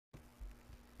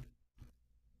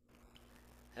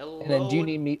And then do Hello you and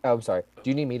need me? Oh, I'm sorry. oh, Do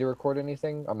you need me to record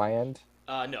anything on my end?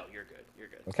 no, you're good. You're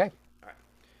good. Okay. All right.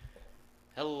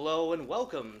 Hello and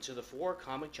welcome to the Four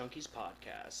Comic Junkies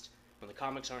podcast. When the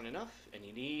comics aren't enough and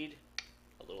you need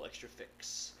a little extra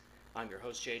fix. I'm your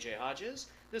host JJ Hodges.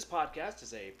 This podcast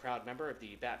is a proud member of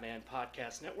the Batman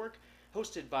Podcast Network,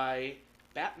 hosted by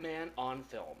Batman on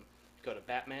Film. Go to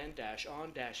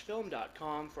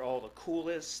batman-on-film.com for all the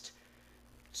coolest,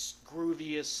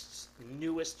 grooviest,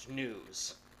 newest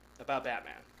news about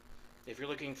Batman. If you're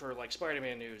looking for like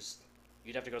Spider-Man news,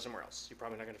 you'd have to go somewhere else. You're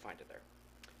probably not going to find it there.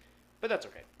 But that's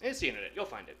okay. It's the internet. You'll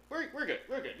find it. We're good.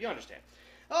 We're good. You understand.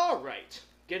 All right.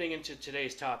 Getting into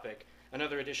today's topic,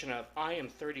 another edition of I Am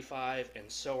 35 and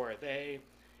So Are They.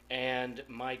 And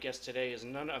my guest today is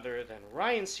none other than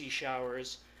Ryan C.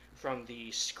 Showers from the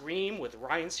Scream with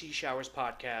Ryan C. Showers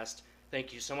podcast.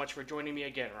 Thank you so much for joining me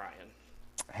again, Ryan.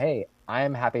 Hey, I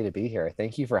am happy to be here.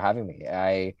 Thank you for having me.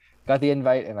 I got the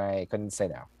invite and I couldn't say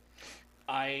no.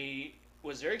 I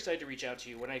was very excited to reach out to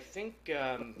you. When I think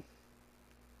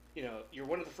you're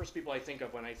one of the first people I think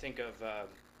of when I think of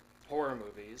horror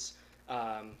movies.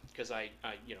 Because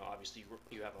obviously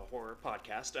you have a horror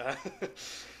podcast.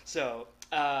 So,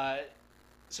 uh,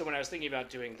 so when I was thinking about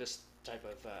doing this type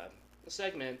of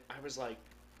segment, I was like,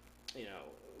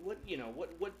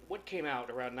 what came out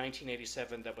around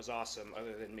 1987 that was awesome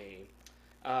other than me,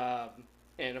 um,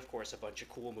 and of course a bunch of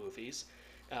cool movies.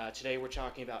 Today we're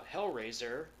talking about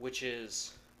Hellraiser, which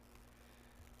is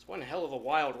it's one hell of a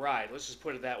wild ride. Let's just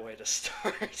put it that way to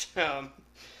start.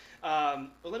 But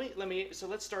so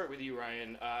let's start with you,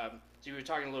 Ryan. So you were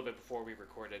talking a little bit before we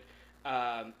recorded.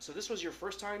 So this was your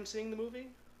first time seeing the movie?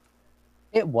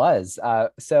 It was.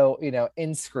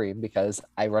 In Scream, because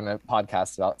I run a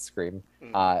podcast about Scream,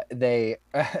 Mm-hmm. they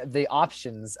the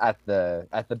options at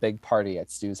the big party at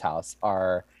Stu's house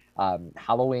are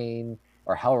Halloween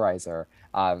or Hellraiser.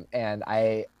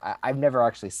 I've never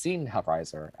actually seen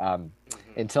Hellraiser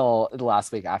Mm-hmm. until the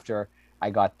last week after I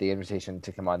got the invitation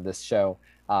to come on this show.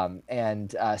 I've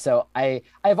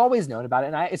always known about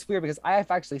it, and it's weird because I have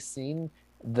actually seen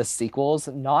the sequels,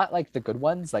 not like the good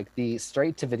ones, like the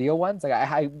straight to video ones.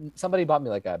 I somebody bought me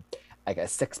like a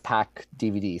 6 pack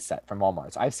DVD set from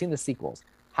Walmart. So I've seen the sequels,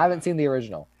 haven't seen the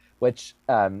original, which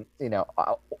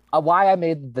why I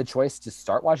made the choice to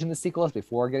start watching the sequels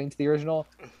before getting to the original,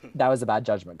 that was a bad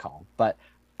judgment call. But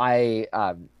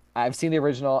I've seen the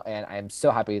original and I'm so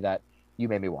happy that you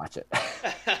made me watch it.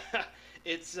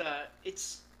 It's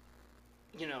it's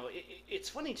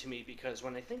funny to me because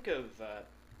when I think of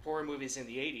horror movies in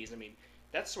the '80s, I mean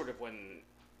that's sort of when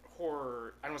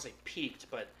horror I don't want to say peaked,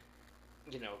 but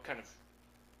kind of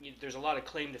there's a lot of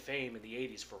claim to fame in the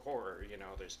 '80s for horror.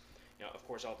 There's of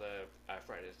course all the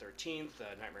Friday the 13th,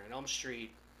 Nightmare on Elm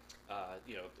Street,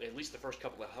 at least the first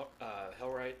couple of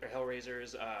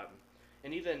Hellraisers,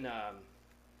 and even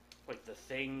like The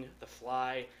Thing, The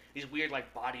Fly, these weird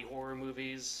like body horror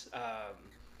movies,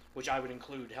 which I would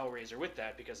include Hellraiser with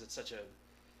that because it's such a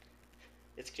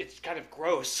it's kind of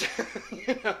gross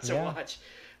to Yeah. watch.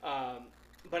 Um,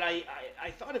 but I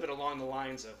thought of it along the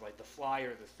lines of like The Fly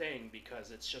or The Thing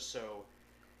because it's just so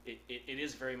it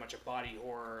is very much a body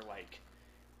horror like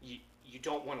you you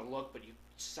don't want to look but you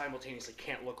simultaneously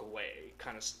can't look away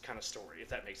kind of story if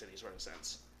that makes any sort of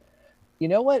sense. You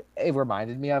know what it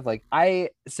reminded me of? Like I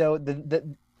so the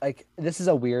like this is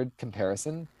a weird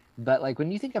comparison, but like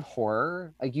when you think of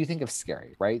horror, like you think of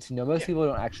scary, right? No, most Yeah. people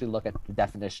don't actually look at the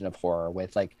definition of horror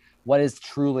with like what is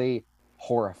truly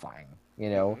horrifying,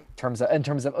 Mm-hmm. in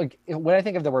terms of like when I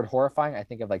think of the word horrifying, I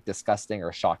think of like disgusting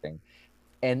or shocking.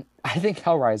 And I think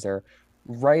Hellraiser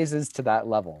rises to that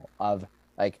level of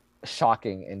like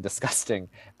shocking and disgusting.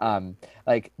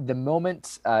 Like the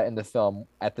moment in the film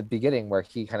at the beginning where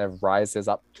he kind of rises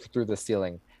up through the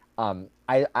ceiling,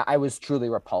 I was truly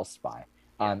repulsed by.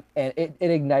 Yeah. And it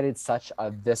ignited such a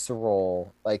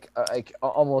visceral, like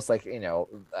almost like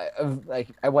like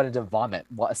I wanted to vomit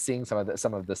seeing some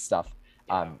of this stuff.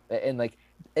 Yeah. And like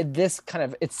this kind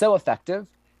of it's so effective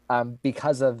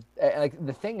because of like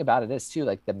the thing about it is too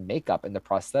like the makeup and the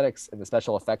prosthetics and the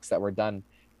special effects that were done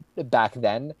back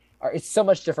then are it's so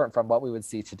much different from what we would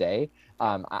see today.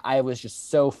 Yeah. I was just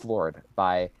so floored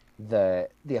by the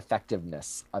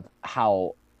effectiveness of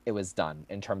how it was done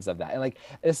in terms of that. And like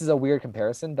this is a weird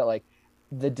comparison, but like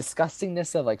the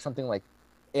disgustingness of like something like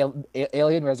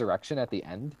Alien Resurrection at the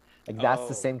end, like that's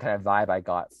the Oh. same kind of vibe I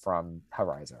got from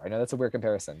Hellraiser. I know that's a weird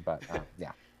comparison, but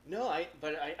yeah. No, I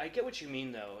get what you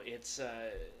mean though. It's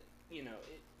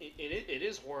it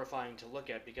is horrifying to look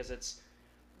at because it's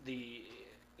the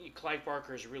Clive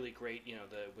Barker is really great.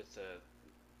 The with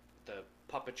the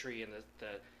puppetry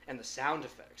and the sound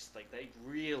effects. Like they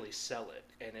really sell it,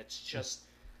 and it's just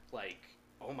like,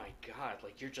 oh my god,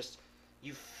 like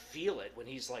you feel it when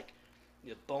he's like,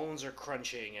 the bones are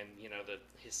crunching, and the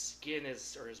his skin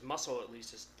is, or his muscle at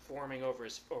least, is forming over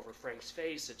Frank's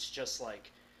face. It's just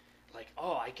like,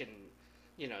 oh, I can,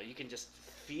 you can just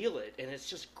feel it, and it's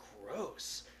just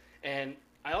gross. And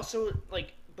I also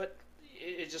like, but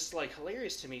it's just like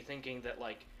hilarious to me thinking that,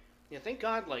 like, thank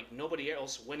God, like, nobody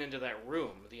else went into that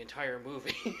room the entire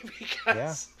movie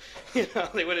Yeah. because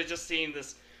they would have just seen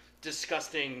this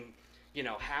disgusting,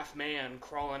 half man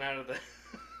crawling out of the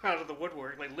out of the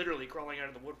woodwork, like literally crawling out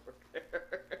of the woodwork.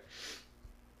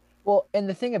 Well, and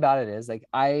the thing about it is, like,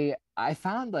 I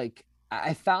found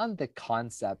I found the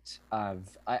concept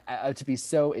of to be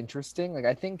so interesting. Like,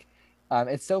 I think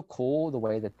it's so cool the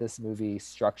way that this movie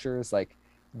structures like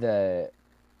the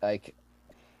like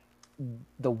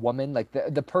the woman, like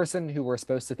the person who we're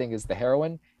supposed to think is the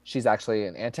heroine, she's actually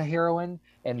an anti-heroine,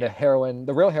 and Yeah,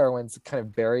 the real heroine's kind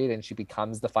of buried, and she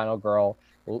becomes the final girl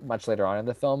much later on in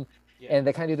the film. yeah, And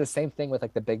they kind of do the same thing with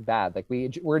like the big bad. Like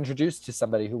we're introduced to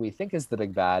somebody who we think is the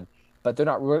big bad, but they're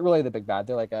not really the big bad.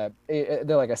 They're like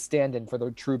a stand-in for the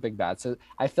true big bad. So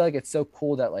I feel like it's so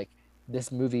cool that like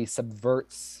this movie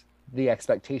subverts the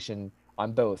expectation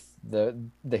on both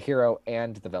the hero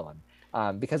and the villain.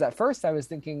 Because at first I was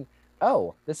thinking,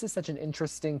 oh, this is such an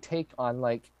interesting take on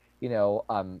like,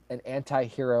 an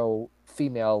anti-hero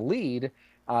female lead,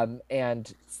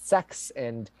 and sex,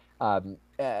 and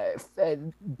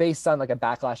based on like a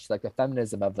backlash to like the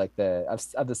feminism of like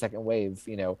of the second wave,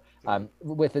 mm-hmm.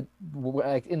 with it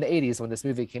like in the 80s when this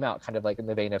movie came out, kind of like in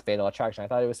the vein of Fatal Attraction. I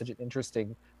thought it was such an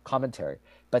interesting commentary,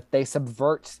 but they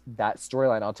subvert that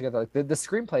storyline altogether. Like the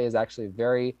screenplay is actually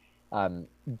very um,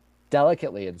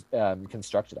 delicately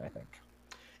constructed, I think.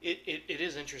 It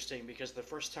is interesting because the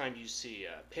first time you see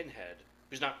Pinhead,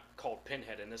 who's not called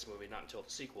Pinhead in this movie, not until the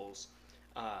sequels,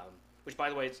 um, which, by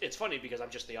the way, it's funny because I'm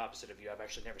just the opposite of you. I've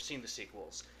actually never seen the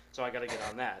sequels, so I got to get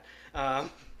on that.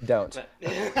 Don't. But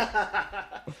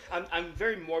I'm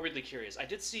very morbidly curious. I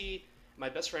did see, my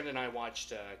best friend and I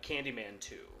watched Candyman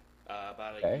 2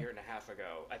 about a Okay. year and a half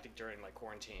ago, I think during like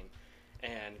quarantine,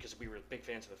 and because we were big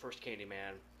fans of the first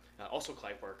Candyman, also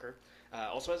Clive Barker.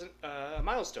 Also has a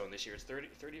milestone this year. It's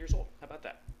 30 years old. How about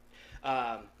that?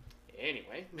 Um,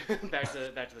 anyway, back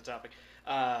to the topic.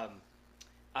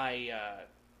 I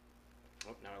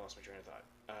oh, now I lost my train of thought.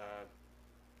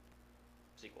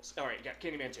 Sequels. All right, yeah,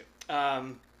 Candyman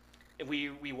 2.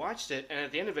 We watched it, and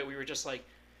at the end of it, we were just like,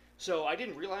 so I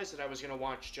didn't realize that I was gonna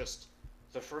watch just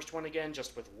the first one again,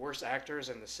 just with worse actors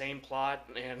and the same plot,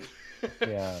 and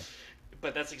Yeah.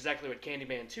 but that's exactly what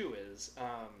Candyman 2 is.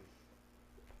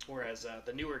 Whereas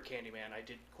the newer Candyman, I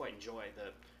did quite enjoy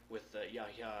the with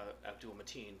Yahya Abdul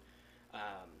Mateen.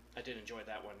 I did enjoy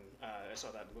that one. I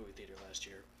saw that in the movie theater last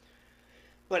year.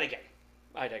 But again,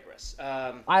 I digress.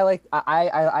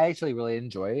 I actually really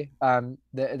enjoy the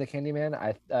Candyman.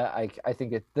 I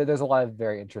think there's a lot of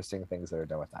very interesting things that are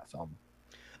done with that film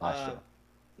last Uh, year.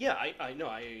 yeah, I know.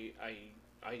 I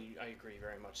agree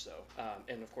very much so.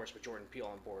 And of course, with Jordan Peele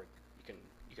on board,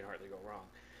 you can hardly go wrong.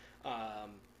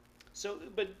 So,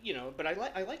 but but I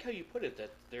like how you put it,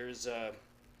 that there's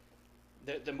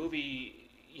the movie.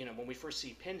 When we first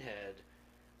see Pinhead,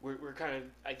 we're kind of,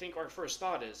 I think our first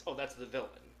thought is, oh, that's the villain.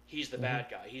 He's the Hmm. bad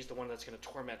guy. He's the one that's going to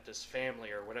torment this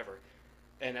family or whatever.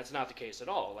 And that's not the case at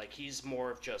all. Like, he's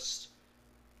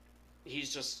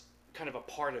just kind of a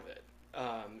part of it,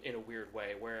 in a weird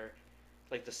way, where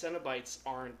like the Cenobites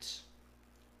aren't,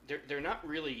 they're not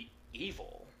really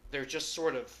evil. They're just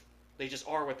sort of, they just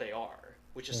are what they are,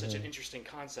 which is such an Hmm. interesting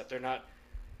concept. They're not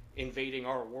invading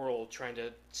our world trying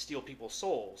to steal people's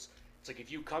souls. It's like,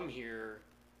 if you come here,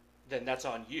 then that's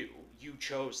on you. You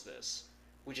chose this,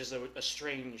 which is a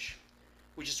strange,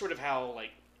 which is sort of how,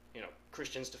 like,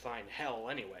 Christians define hell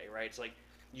anyway, right? It's like,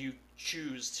 you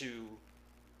choose to,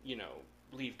 you know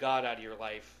leave God out of your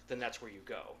life, then that's where you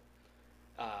go.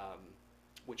 Um,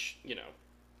 which,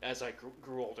 as I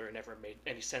grew older, it never made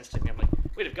any sense to me. I'm like,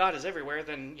 wait, if God is everywhere,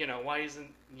 then why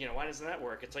doesn't that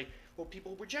work? It's like, well,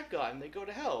 people reject God and they go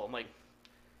to hell. I'm like,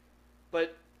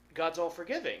 but God's all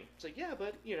forgiving. It's like, yeah,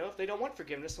 but if they don't want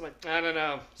forgiveness, I'm like, I don't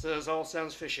know. So this all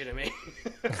sounds fishy to me.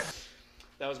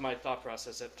 That was my thought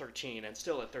process at 13 and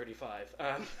still at 35.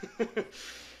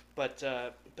 But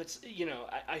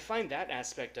I find that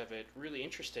aspect of it really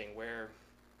interesting, where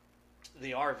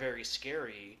they are very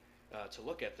scary to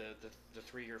look at, the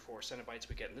 3 or 4 Cenobites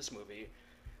we get in this movie.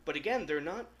 But again, they're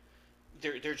not.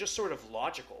 They're just sort of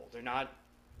logical. They're not.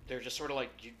 They're just sort of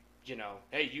like,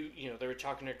 hey, they were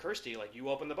talking to Kirsty, like, you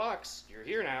open the box, you're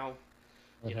here now.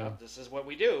 Hmm. this is what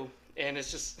we do, and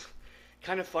it's just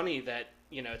kind of funny that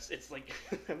it's like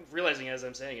I'm realizing as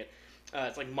I'm saying it,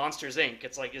 it's like Monsters Inc.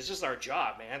 It's like it's just our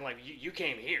job, man. Like you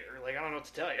came here, like I don't know what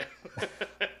to tell you.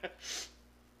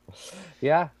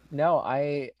 Yeah, no,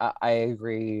 I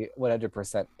agree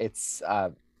 100%. It's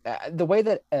the way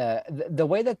that the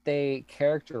way that they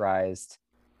characterized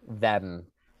them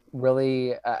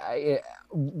really it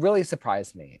really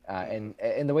surprised me. Hmm.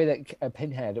 And the way that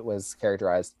Pinhead was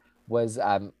characterized was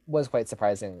quite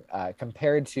surprising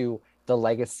compared to the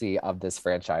legacy of this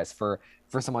franchise for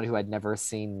someone who had never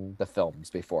seen the films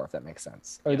before, if that makes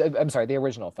sense. Or Yeah, I'm sorry, the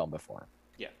original film before.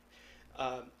 yeah.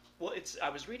 Well, it's I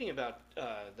was reading about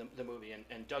the movie,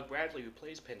 and Doug Bradley, who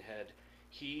plays Pinhead,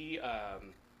 he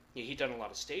he'd done a lot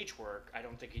of stage work. I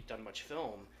don't think he'd done much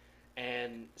film,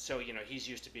 and so he's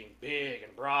used to being big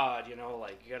and broad.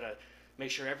 Like you gotta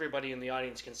make sure everybody in the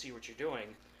audience can see what you're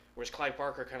doing. Whereas Clive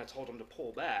Barker kind of told him to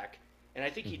pull back, and I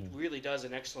think he Hmm. really does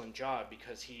an excellent job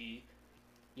because he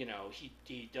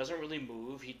doesn't really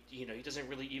move. He doesn't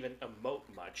really even emote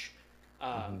much.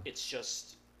 Hmm. It's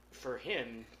just for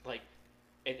him like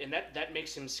and that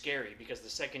makes him scary because the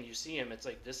second you see him, it's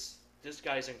like this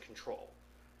guy's in control,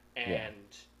 Yeah. and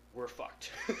we're fucked.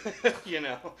 you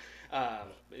know,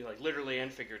 like literally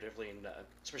and figuratively,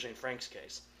 especially in Frank's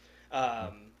case. Mhm.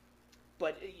 Um,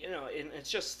 but and it's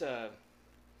just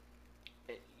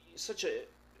such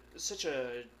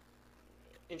a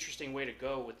interesting way to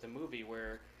go with the movie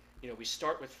where we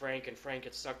start with Frank and Frank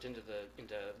gets sucked into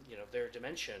their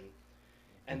dimension,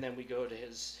 and then we go to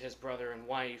his brother and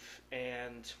wife,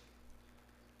 and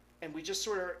we just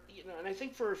sort of and I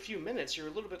think for a few minutes you're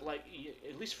a little bit like,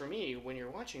 at least for me when you're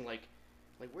watching, like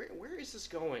where is this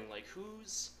going, like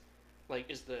who's like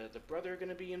is the brother going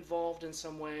to be involved in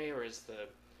some way, or is the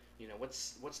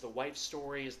what's the wife's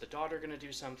story, is the daughter going to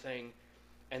do something,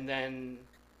 and then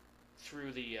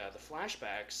through the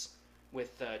flashbacks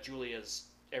with Julia's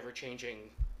ever changing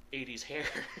 80s hair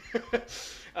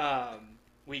um,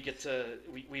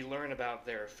 we learn about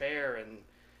their affair, and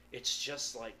it's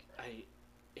just like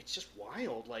it's just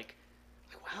wild. Like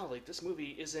wow, like this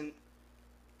movie isn't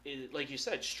like you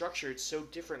said structured so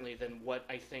differently than what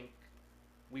I think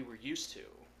we were used to.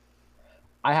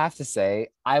 I have to say,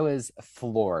 I was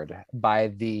floored by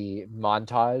the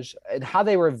montage and how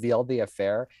they revealed the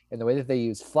affair and the way that they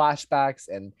use flashbacks.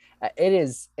 And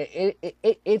it's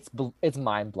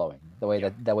mind blowing Yeah.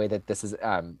 the way that this is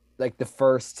like the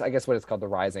first, I guess what it's called, the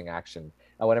rising action.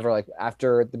 Yeah. Whenever like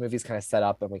after the movie's kind of set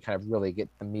up and we kind of really get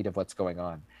the meat of what's going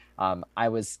on. I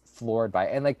was floored by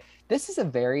it. And like this is a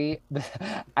very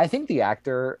I think the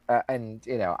actor and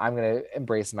I'm gonna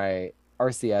embrace my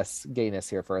RCS gayness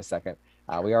here for a second.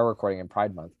 Sure. We are recording in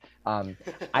Pride Month. Um,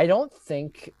 I don't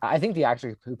think I think the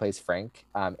actor who plays Frank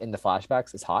in the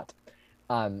flashbacks is hot.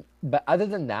 But other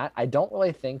than that, I don't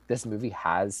really think this movie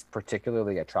has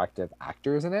particularly attractive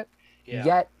actors in it. Yeah.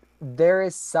 Yet there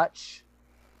is such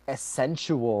a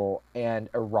sensual and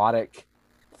erotic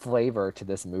flavor to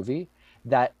this movie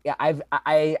that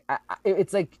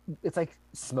it's like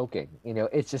smoking,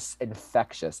 it's just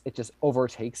infectious, it just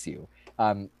overtakes you.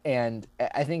 And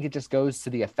I think it just goes to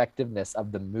the effectiveness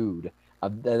of the mood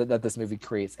that this movie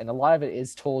creates, and a lot of it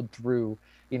is told through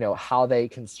how they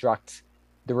construct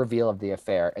the reveal of the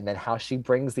affair, and then how she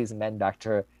brings these men back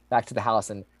to the house,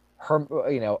 and her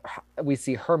we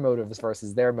see her motives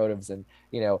versus their motives, and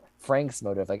Frank's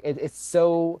motive. Like it's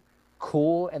so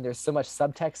cool, and there's so much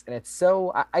subtext, and it's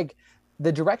so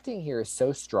the directing here is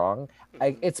so strong.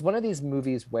 Hmm. It's one of these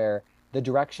movies where the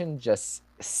direction just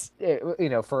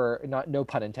for not no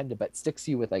pun intended, but sticks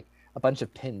you with like a bunch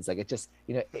of pins. Like it just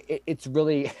it's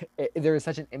really there is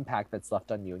such an impact that's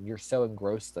left on you, and you're so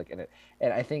engrossed like in it.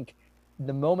 And I think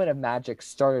the moment of magic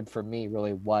started for me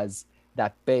really was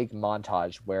that big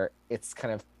montage where it's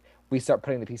kind of we start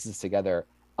putting the pieces together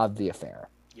of the affair.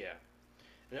 Yeah.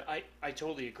 No, I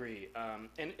totally agree.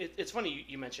 And it's funny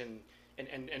you mentioned,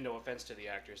 and no offense to the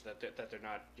actors that they're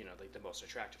not like the most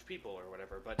attractive people or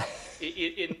whatever, but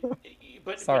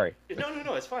but Sorry.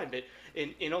 no, it's fine. But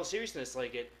in all seriousness,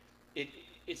 like it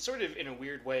it sort of in a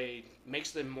weird way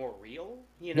makes them more real,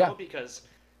 Yeah. because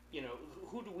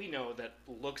who do we know that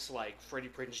looks like Freddie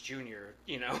Prinze Jr.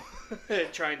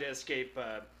 Trying to escape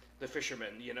the fisherman,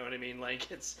 you know what I mean? Like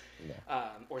it's Yeah.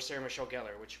 or Sarah Michelle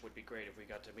Gellar, which would be great if we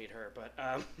got to meet her. But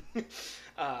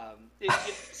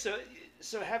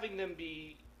so having them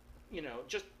be,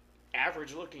 just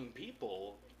average-looking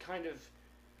people, kind of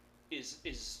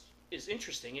is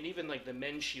interesting. And even like the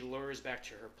men she lures back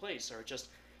to her place are just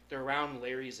they're around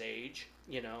Larry's age,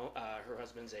 her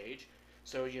husband's age.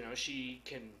 So she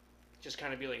can just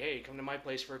kind of be like, hey, come to my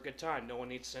place for a good time. No one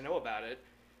needs to know about it.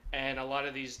 And a lot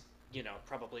of these,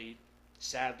 probably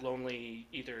sad, lonely,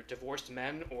 either divorced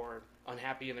men or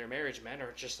unhappy in their marriage men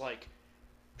are just like,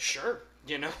 sure,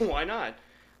 why not?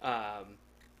 Um,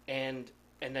 and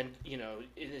and then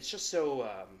it's just so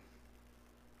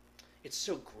it's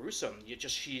so gruesome.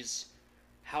 She's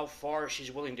how far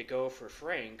she's willing to go for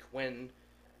Frank when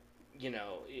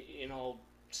in all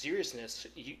seriousness,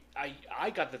 I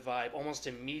got the vibe almost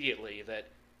immediately that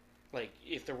like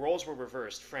if the roles were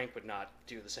reversed, Frank would not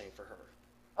do the same for her.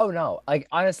 Oh no, like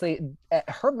honestly,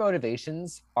 her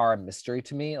motivations are a mystery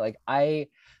to me.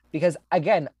 Because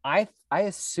again, I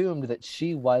assumed that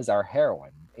she was our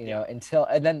heroine, Yeah, until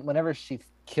and then whenever she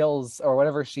kills or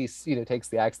whenever she takes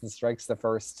the axe and strikes the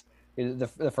first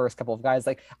couple of guys,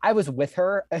 like I was with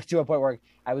her to a point where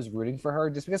I was rooting for her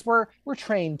just because we're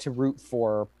trained to root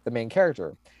for the main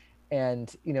character,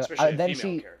 and especially a then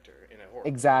female she character in a horror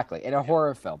film. exactly in a Yeah,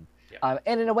 horror film. yeah,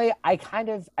 And in a way, I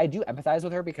do empathize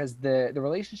with her because the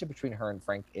relationship between her and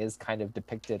Frank is kind of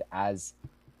depicted as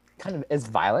kind of as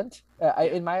violent. yeah.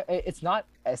 It's not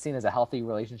seen as a healthy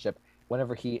relationship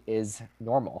whenever he is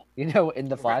normal, in the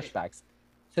Right. flashbacks.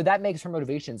 So that makes her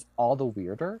motivations all the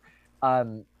weirder.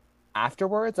 Um,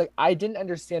 Afterwards, like I didn't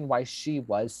understand why she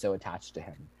was so attached to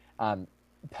him.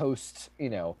 Post,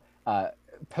 uh,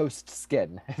 post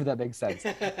skin, if that makes sense.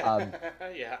 Um,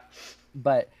 Yeah.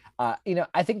 but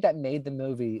I think that made the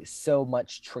movie so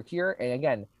much trickier and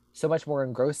again so much more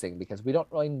engrossing because we don't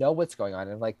really know what's going on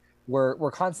and like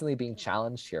we're constantly being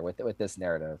challenged here with this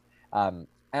narrative.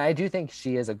 And I do think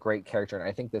she is a great character and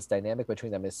I think this dynamic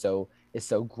between them is so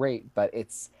great, but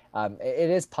it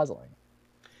is puzzling.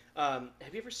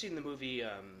 Have you ever seen the movie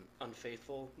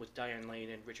Unfaithful with Diane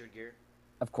Lane and Richard Gere?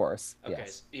 Of course, Okay,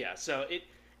 yes. yeah. So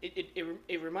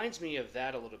it reminds me of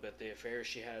that a little bit. The affair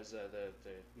she has, the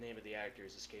name of the actor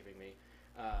is escaping me.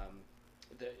 Um,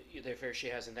 the affair she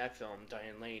has in that film,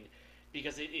 Diane Lane,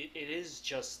 because it is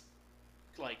just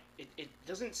like it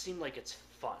doesn't seem like it's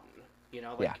fun.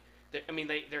 Yeah, I mean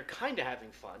they're kind of having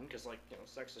fun because like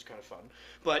sex is kind of fun,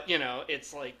 but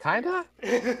it's like kind of.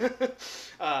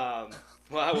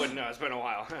 well I wouldn't know. It's been a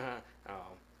while.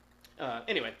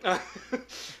 Anyway,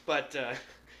 but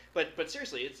but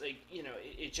seriously, it's like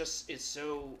it just is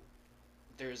so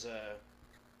there's a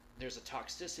there's a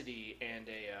toxicity and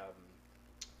a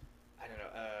I don't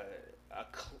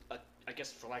know I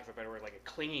guess for lack of a better word like a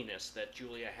clinginess that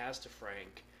Julia has to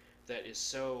Frank that is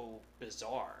so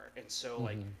bizarre and so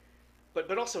like Hmm.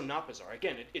 but also not bizarre.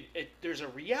 Again, there's a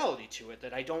reality to it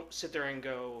that I don't sit there and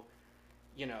go,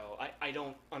 I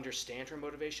don't understand her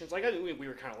motivations. Like we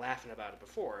were kind of laughing about it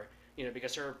before,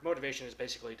 because her motivation is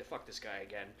basically to fuck this guy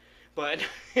again. But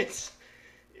it's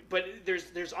but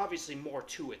there's obviously more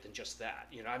to it than just that.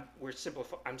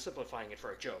 I'm simplifying it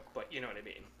for a joke, but you know what I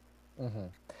mean. Hmm.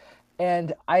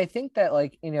 And I think that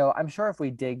like I'm sure if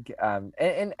we dig and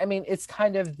I mean it's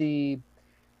kind of the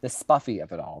spuffy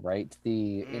of it all, right?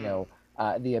 Mm,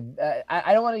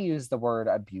 I don't want to use the word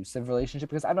abusive relationship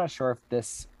because I'm not sure if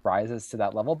this rises to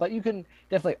that level, but you can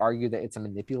definitely argue that it's a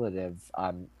manipulative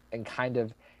and kind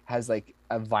of has like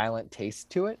a violent taste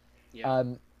to it. yeah.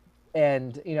 Um,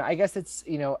 and I guess it's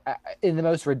in the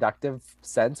most reductive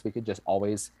sense, we could just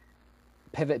always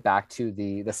pivot back to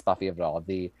the spuffy of it all,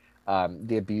 the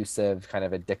abusive kind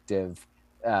of addictive,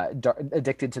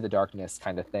 addicted to the darkness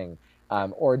kind of thing,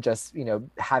 or just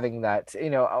having that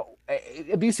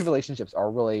abusive relationships are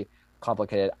really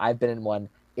complicated. I've been in one;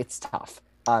 it's tough.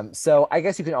 So I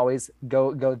guess you can always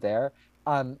go there.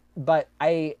 But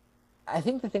I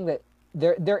think the thing that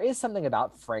there is something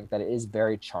about Frank that is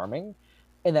very charming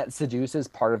and that seduces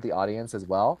part of the audience as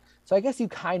well. So I guess you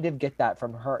kind of get that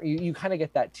from her. You kind of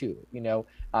get that too,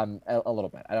 a little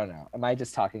bit. I don't know. Am I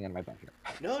just talking in my butt here?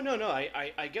 No, no, no.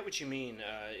 I get what you mean.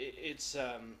 It's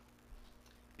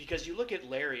because you look at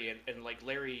Larry and like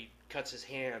Larry cuts his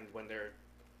hand when they're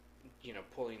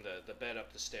pulling the bed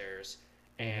up the stairs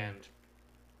Hmm.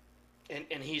 and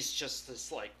and he's just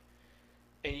this like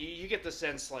and you get the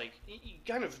sense like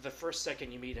kind of the first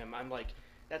second you meet him I'm like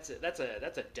that's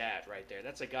a dad right there.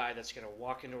 That's a guy that's gonna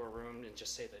walk into a room and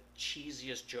just say the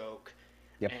cheesiest joke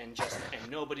Yep. and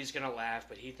nobody's gonna laugh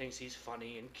but he thinks he's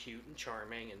funny and cute and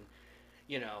charming and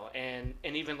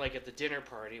and even like at the dinner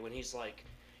party when he's like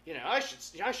I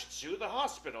should sue the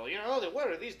hospital. What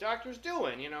are these doctors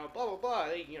doing? Blah blah blah.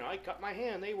 I cut my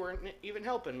hand. They weren't even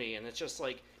helping me, and it's just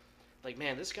like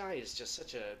man, this guy is just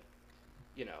such a,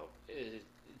 you know, uh,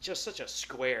 just such a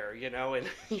square, and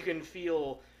you can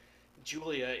feel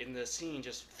Julia in the scene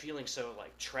just feeling so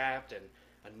like trapped and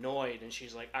annoyed, and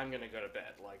she's like, I'm gonna go to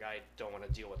bed. Like I don't want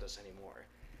to deal with this anymore.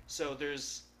 So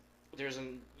there's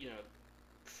an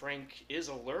Frank is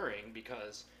alluring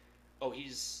because oh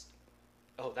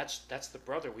oh, that's the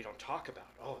brother we don't talk about.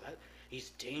 Oh, that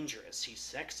he's dangerous, he's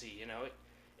sexy,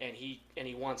 and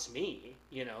he wants me,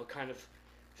 kind of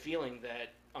feeling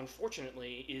that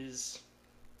unfortunately is,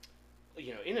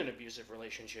 in an abusive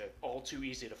relationship all too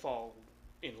easy to fall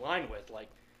in line with. Like,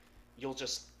 you'll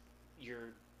just your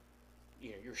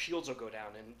your shields will go down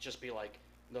and just be like,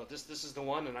 no, this is the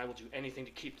one, and I will do anything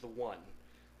to keep the one,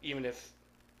 even if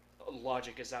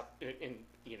logic is out in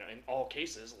all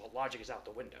cases, logic is out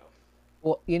the window.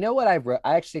 Well, you know what I wrote?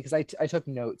 I actually, because I took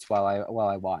notes while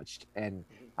I watched, and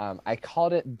I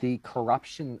called it the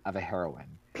corruption of a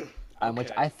heroine,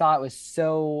 which Okay. I thought was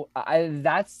so.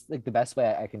 That's like the best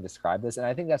way I can describe this, and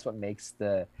I think that's what makes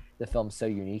the film so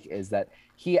unique is that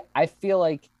I feel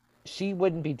like she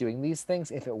wouldn't be doing these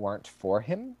things if it weren't for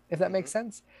him, if that Mm-hmm. makes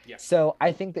sense. Yeah. So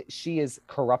I think that she is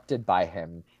corrupted by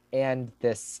him, and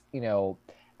this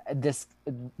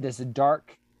this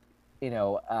dark, you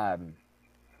know,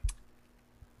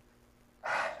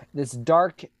 this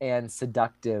dark and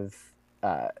seductive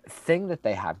thing that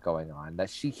they have going on that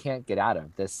she can't get out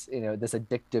of, this this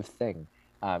addictive thing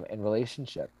in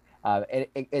relationship.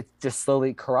 It just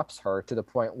slowly corrupts her to the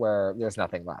point where there's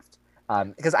nothing left, Yeah.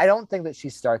 because I don't think that she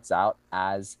starts out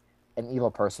as an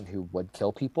evil person who would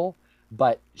kill people,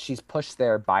 but she's pushed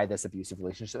there by this abusive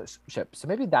relationship. So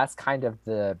maybe that's kind of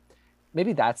the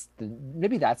maybe that's the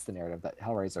narrative that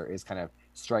Hellraiser is kind of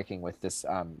striking with this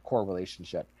core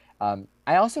relationship.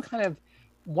 I also kind of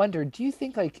wonder, do you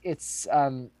think like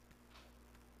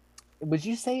would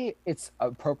you say it's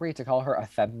appropriate to call her a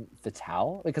femme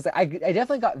fatale? Because I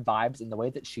definitely got vibes in the way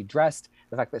that she dressed,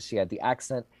 the fact that she had the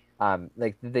accent,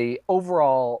 like the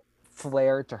overall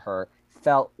flair to her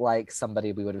felt like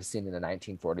somebody we would have seen in a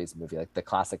 1940s movie, like the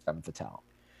classic femme fatale.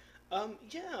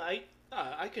 Yeah,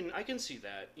 I can see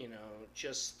that.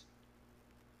 Just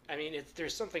I mean,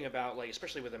 there's something about, like,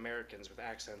 especially with Americans with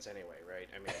accents anyway, right?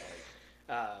 I mean,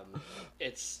 like,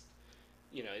 it's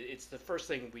it's the first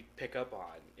thing we pick up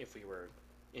on if we were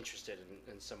interested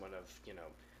in someone of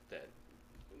that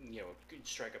could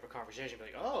strike up a conversation, be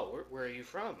like, oh, where are you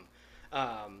from?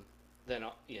 Then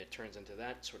it turns into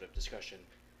that sort of discussion.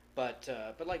 But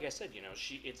like I said,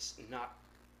 it's not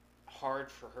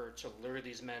hard for her to lure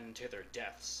these men to their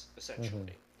deaths, Mm-hmm.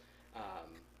 essentially,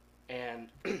 and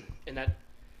and that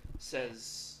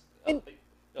says And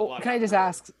a well, lot can I about just her.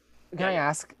 ask? Can Yeah, I yeah,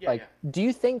 ask? yeah, Like, yeah. do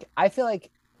you think? I feel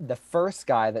like the first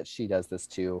guy that she does this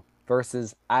to,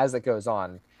 versus as it goes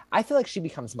on, I feel like she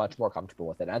becomes much more comfortable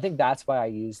with it. And I think that's why I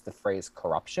use the phrase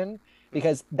corruption, Hmm.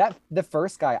 because that the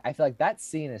first guy, I feel like that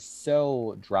scene is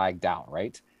so dragged down,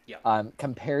 right? Yeah.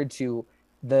 Compared to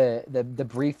the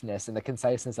briefness and the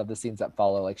conciseness of the scenes that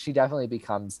follow. Like, she definitely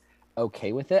becomes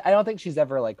okay with it. I don't think she's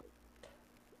ever like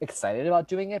excited about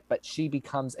doing it, but she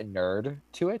becomes a nerd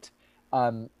to it,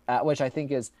 which I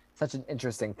think is such an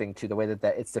interesting thing too, the way that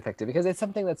it's depicted, because it's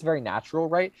something that's very natural,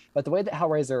 right? But the way that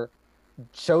Hellraiser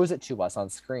shows it to us on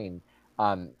screen,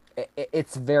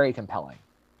 it's very compelling.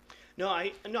 No,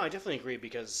 I definitely agree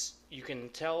because you can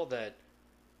tell that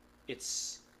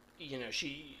it's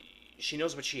she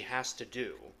knows what she has to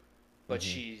do, but Mm-hmm.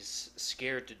 she's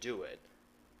scared to do it,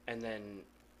 and then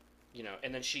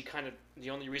she kind of the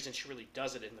only reason she really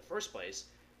does it in the first place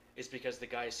is because the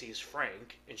guy sees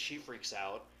Frank and she freaks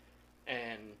out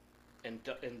and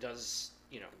and does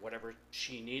whatever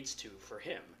she needs to for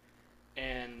him,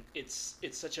 and it's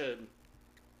such a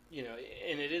you know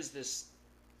and it is this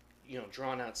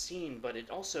drawn out scene, but it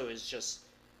also is just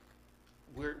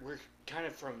we're kind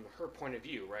of from her point of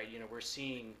view, right? We're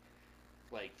seeing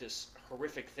like this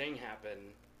horrific thing happen,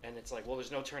 and it's like, well,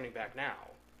 there's no turning back now.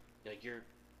 Like you're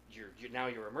now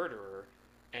you're a murderer,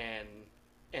 and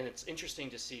it's interesting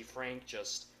to see Frank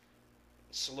just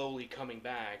slowly coming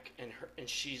back, and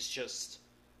she's just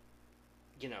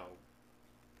you know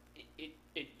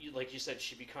like you said,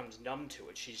 she becomes numb to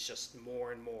it. She's just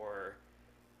more and more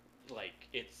like,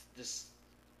 it's this,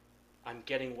 I'm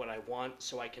getting what I want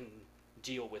so I can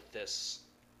deal with this,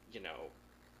 you know,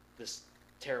 this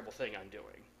terrible thing I'm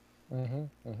doing.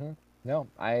 Mm-hmm. Mm-hmm. No,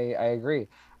 I agree.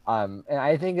 And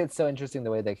I think it's so interesting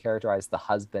the way they characterize the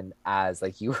husband as,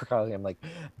 like, you were calling him, like,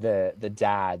 the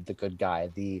dad, the good guy,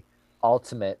 the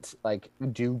ultimate like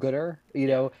do-gooder.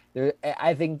 Yeah.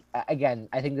 I think, again,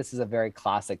 I think this is a very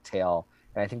classic tale,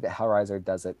 and I think that Hellraiser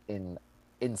does it in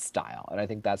style, and I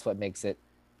think that's what makes it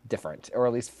different, or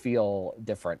at least feel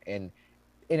different and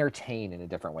entertain in a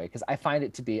different way, because I find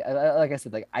it to be, like I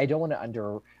said, like, I don't want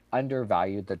to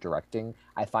undervalue the directing.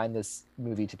 I find this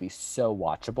movie to be so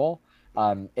watchable,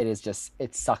 It is just,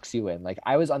 it sucks you in. Like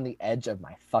I was on the edge of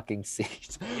my fucking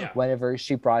seat Yeah. whenever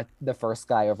she brought the first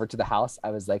guy over to the house.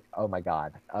 I was like, oh my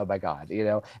god, oh my god, you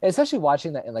know. And especially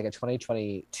watching that in like a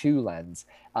 2022 lens,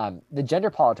 the gender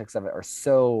politics of it are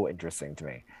so interesting to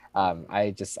me.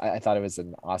 I thought it was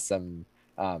an awesome.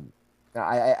 Um,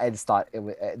 I just thought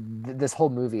this whole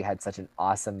movie had such an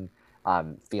awesome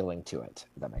feeling to it.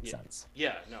 If that makes Yeah. sense.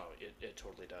 Yeah. No, it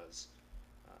totally does.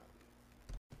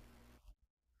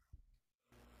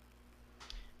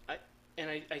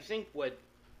 I I think what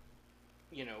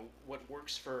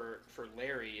works for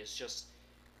Larry is just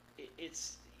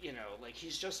it's like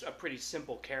he's just a pretty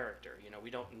simple character.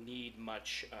 We don't need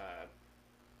much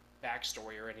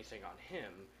backstory or anything on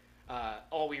him.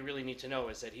 All we really need to know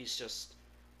is that he's just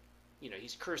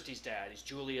he's Kirsty's dad, he's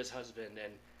Julia's husband,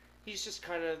 and he's just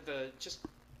kind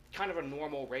of a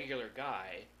normal regular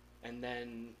guy. And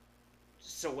then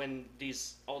so when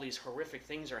these all these horrific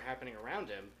things are happening around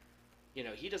him,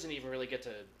 he doesn't even really get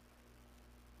to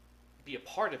be a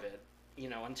part of it,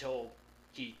 until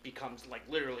he becomes like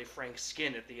literally Frank's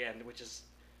skin at the end, which is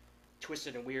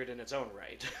twisted and weird in its own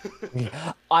right.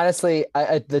 Honestly,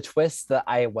 the twists that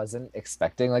I wasn't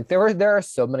expecting, like there are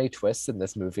so many twists in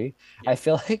this movie. Yeah. I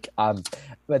feel like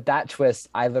but that twist,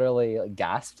 I literally like,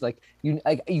 gasped. Like you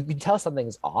can tell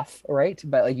something's off, right?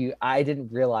 But like I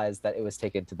didn't realize that it was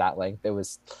taken to that length. It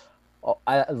was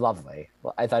lovely.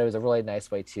 I thought it was a really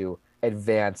nice way to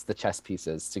advance the chess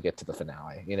pieces to get to the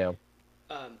finale. You know.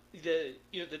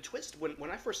 The twist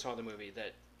when I first saw the movie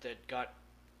that got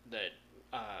that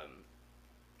um,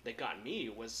 that got me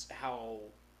was how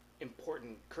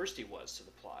important Kirsty was to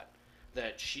the plot.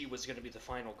 That she was going to be the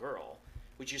final girl,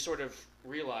 which you sort of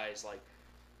realize like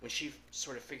when she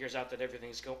sort of figures out that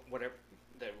everything's go whatever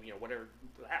that whatever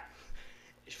ah,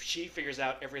 if she figures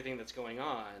out everything that's going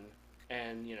on,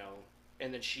 and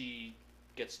and then she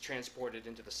gets transported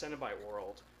into the Cenobite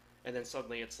world, and then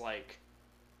suddenly it's like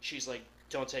she's like,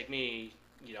 "Don't take me,"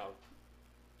 you know,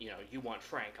 you want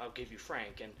Frank, I'll give you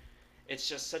Frank, and it's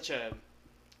just such a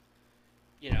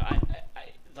I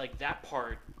like that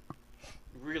part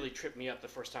really tripped me up the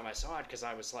first time I saw it because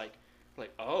I was like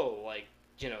oh like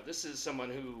this is someone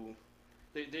who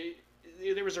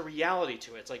there was a reality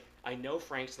to it. It's like I know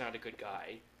Frank's not a good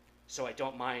guy, so I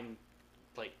don't mind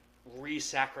like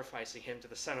re-sacrificing him to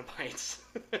the Cenobites,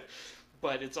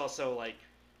 but it's also like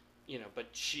but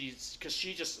she's because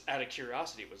she just out of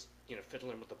curiosity was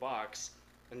fiddling with the box,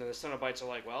 and then the Cenobites are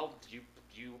like, well,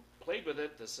 you played with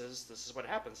it. This is what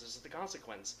happens. This is the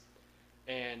consequence,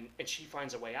 and she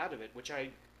finds a way out of it, which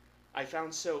I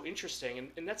found so interesting,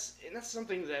 and that's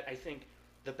something that I think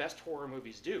the best horror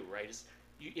movies do, right? Is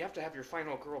you have to have your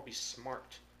final girl be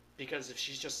smart, because if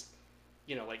she's just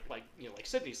like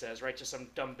Sydney says, right, just some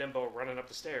dumb bimbo running up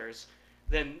the stairs,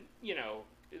 then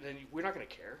then we're not gonna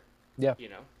care, Yeah. you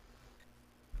know.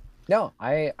 No,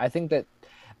 I think that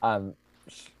um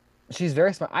she's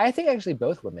very smart. I think actually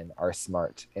both women are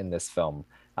smart in this film.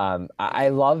 I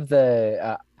Mm-hmm. love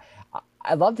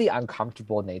I love the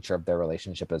uncomfortable nature of their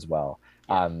relationship as well.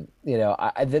 Yeah,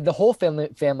 The whole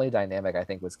family dynamic I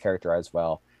think was characterized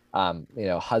well.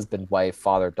 Husband, wife,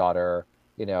 father, daughter.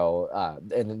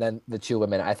 And then the two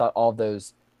women. I thought all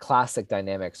those classic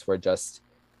dynamics were just,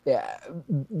 yeah,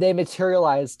 they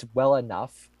materialized well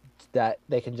enough that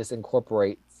they can just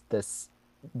incorporate this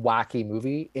wacky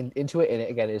movie into it. And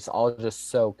again, it's all just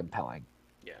so compelling.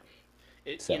 yeah.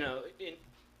 It So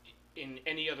in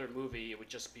any other movie, it would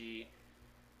just be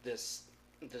this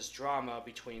this drama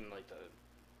between like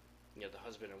the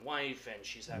husband and wife, and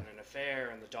she's having an affair,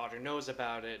 and the daughter knows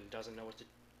about it and doesn't know what to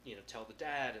tell the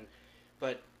dad, and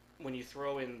but when you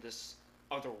throw in this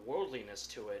otherworldliness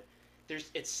to it,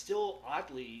 it's still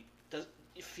oddly does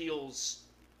it feels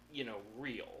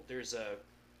real. There's a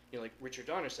like Richard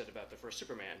Donner said about the first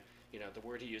Superman. The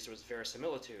word he used was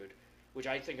verisimilitude, which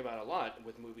I think about a lot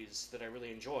with movies that I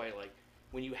really enjoy. Like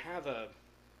when you have a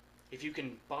if you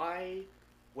can buy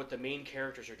what the main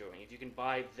characters are doing, if you can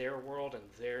buy their world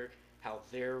and how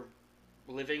they're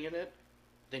living in it,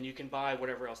 then you can buy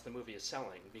whatever else the movie is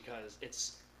selling, because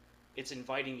it's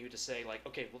inviting you to say like,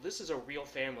 okay, well, this is a real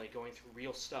family going through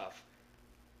real stuff,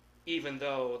 even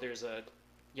though there's a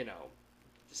you know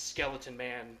skeleton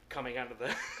man coming out of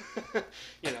the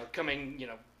coming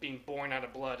being born out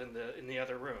of blood in the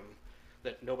other room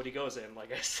that nobody goes in,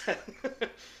 like I said,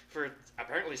 for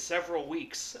apparently several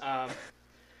weeks.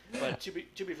 But to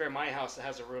be fair, my house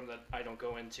has a room that I don't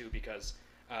go into because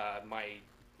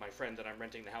my friend that I'm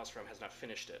renting the house from has not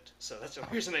finished it. So that's the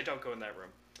reason I don't go in that room.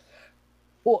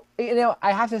 well,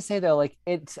 I have to say though, like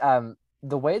it's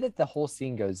the way that the whole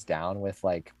scene goes down with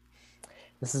like,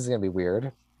 this is gonna be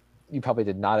weird. you probably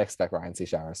did not expect Ryan C.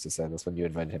 Showers to say this when you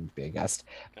invited him to be a guest,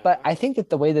 but Uh-huh. I think that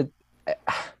the way that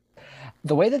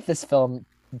this film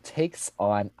takes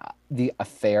on the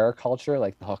affair culture,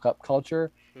 like the hookup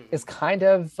culture, Hmm. is kind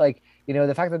of like,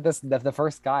 the fact that the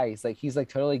first guy, he's like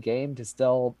totally game to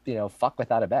still, fuck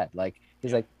without a bed. Like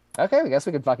he's Yeah. like, okay, I guess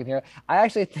we can fucking here. I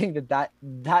actually think that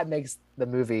makes the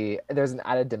movie, there's an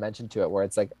added dimension to it where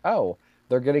it's like, oh,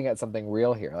 they're getting at something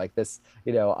real here. Like this,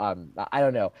 I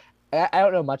don't know. I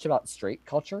don't know much about straight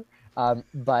culture,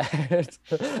 but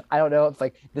I don't know if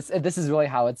this is really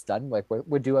how it's done. Like,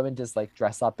 would do women just like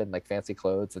dress up in like fancy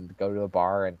clothes and go to a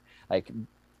bar and like,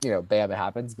 bam, it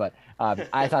happens. But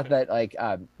I thought that like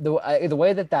the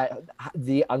way that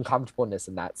the uncomfortableness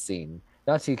in that scene,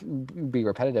 not to be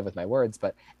repetitive with my words,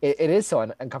 but it is so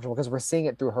uncomfortable because we're seeing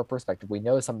it through her perspective. We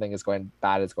know something is going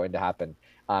bad is going to happen,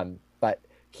 but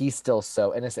he's still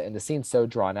so innocent and the scene's so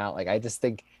drawn out. Like I just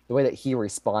think the way that he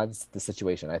responds to the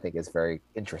situation, I think, is very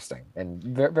interesting and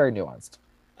very, very nuanced.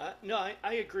 No,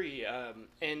 I agree. And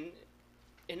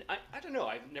I don't know.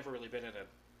 I've never really been in a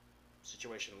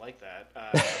situation like that.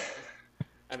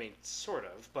 I mean, sort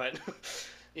of, but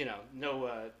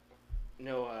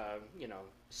no,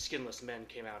 skinless men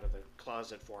came out of the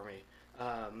closet for me.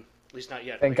 At least not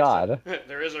yet. Thank Like I said, God.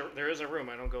 there is a room.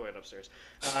 I don't go in upstairs.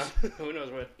 Who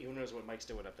knows what Mike's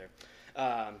doing up there?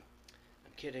 I'm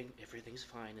kidding. Everything's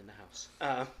fine in the house.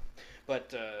 But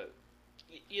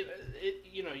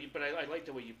but I like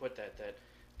the way you put that. That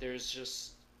there's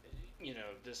just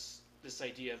this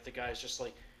idea of the guy's just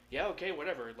like, yeah, okay,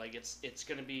 whatever. Like it's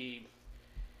gonna be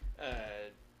I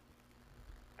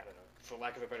don't know, for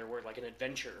lack of a better word, like an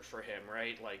adventure for him,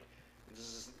 right? Like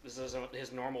this is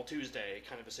his normal Tuesday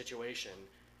kind of a situation,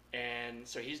 and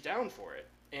so he's down for it.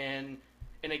 And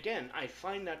again, I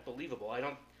find that believable. I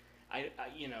don't,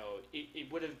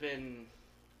 it would have been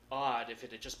odd if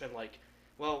it had just been like,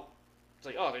 well, it's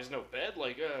like, oh, there's no bed,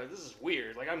 like, this is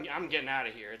weird. Like I'm getting out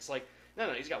of here. It's like,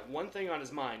 no, he's got one thing on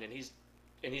his mind, and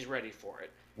he's ready for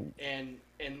it. And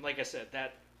like I said,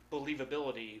 that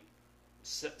believability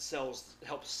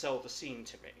helps sell the scene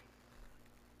to me.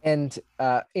 And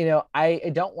I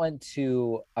don't want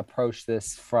to approach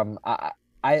this from I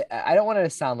don't want to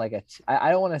sound like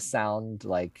I don't want to sound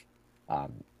like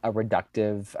a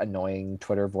reductive, annoying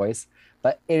Twitter voice,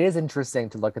 but it is interesting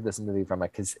to look at this movie from a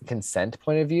consent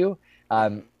point of view.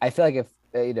 Mm-hmm. I feel like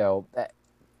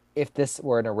if this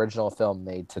were an original film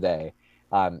made today,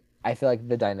 I feel like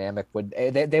the dynamic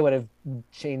they would have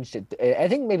changed it. I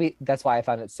think maybe that's why I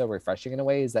found it so refreshing in a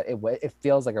way, is that it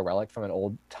feels like a relic from an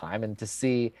old time, and to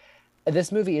see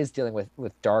this movie is dealing with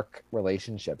dark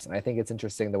relationships, and I think it's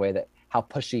interesting the way that how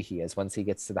pushy he is once he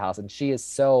gets to the house, and she is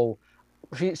so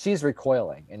she's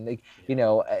recoiling, and like,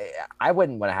 Yeah. I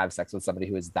wouldn't want to have sex with somebody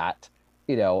who is that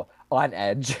on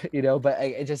edge, but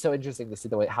it's just so interesting to see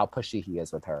the way how pushy he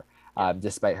is with her, Yeah.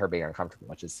 despite her being uncomfortable,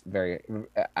 which is very,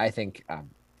 I think,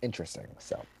 interesting.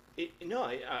 So No,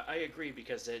 I agree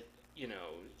because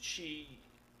she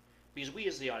because we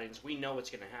as the audience we know what's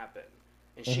going to happen,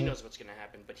 and she mhm, knows what's going to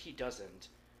happen, but he doesn't,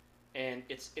 and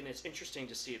it's interesting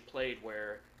to see it played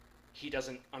where he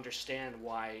doesn't understand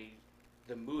why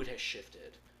the mood has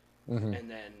shifted, mhm. and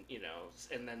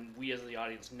then we as the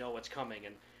audience know what's coming,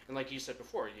 and like you said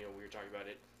before, we were talking about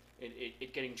it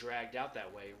getting dragged out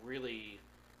that way really.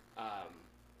 Um,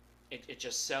 it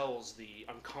just sells the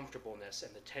uncomfortableness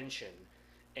and the tension,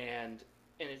 and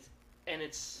and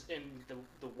it's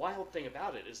the wild thing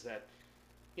about it is that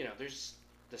there's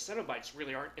the Cenobites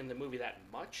really aren't in the movie that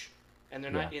much, and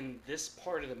they're Yeah. not in this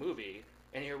part of the movie.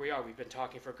 And here we are. We've been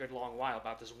talking for a good long while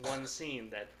about this one scene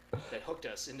that hooked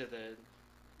us into the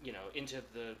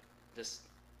this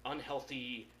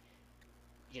unhealthy,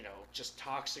 just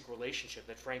toxic relationship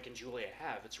that Frank and Julia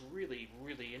have. It's really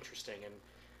really interesting, and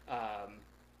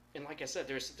like I said,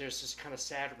 there's this kind of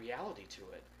sad reality to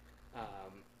it.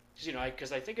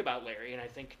 Because I think about Larry and I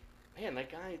think, man,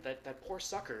 that guy, that poor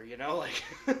sucker, like,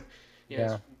 his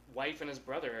Yeah. wife and his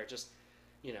brother are just,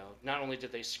 not only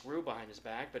did they screw behind his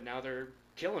back, but now they're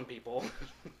killing people.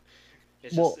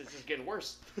 it's just Well, it's just getting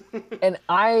worse. and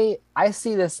I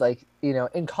see this, like,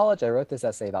 in college I wrote this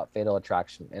essay about Fatal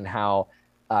Attraction and how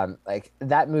like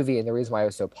that movie, and the reason why it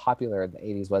was so popular in the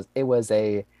 80s was it was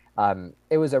a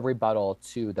rebuttal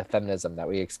to the feminism that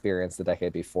we experienced the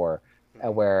decade before,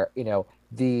 Hmm. where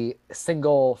the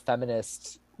single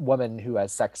feminist woman who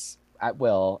has sex at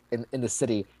will in the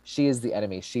city, she is the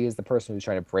enemy, she is the person who's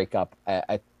trying to break up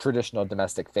a traditional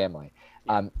domestic family.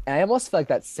 Yeah. And I almost feel like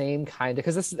that same kind of,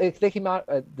 because they came out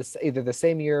either the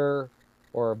same year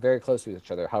or very close to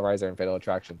each other, Hellraiser and Fatal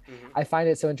Attraction. Hmm. I find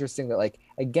it so interesting that, like,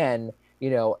 again,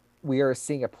 we are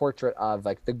seeing a portrait of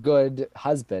like the good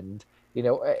husband,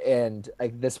 and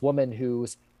like this woman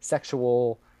whose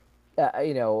sexual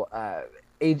you know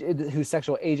age whose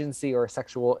sexual agency or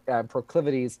sexual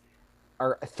proclivities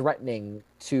are threatening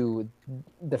to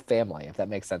the family, if that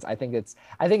makes sense. I think it's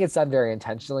done very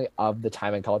intentionally of the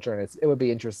time and culture, and it would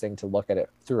be interesting to look at it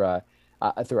through a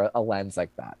lens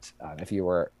like that, if you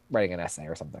were writing an essay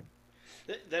or something.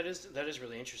 That is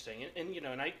really interesting, and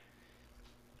and I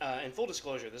in full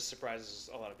disclosure, this surprises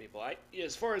a lot of people.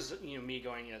 As far as me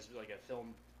going as like a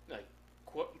film, like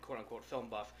quote unquote film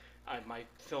buff, my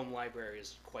film library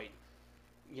is quite,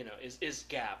 is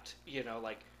gapped.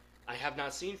 Like I have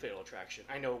not seen Fatal Attraction.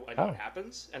 I know it Oh,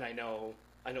 happens, and I know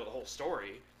the whole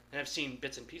story, and I've seen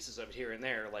bits and pieces of it here and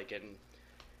there, like in,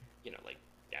 like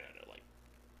I don't know, like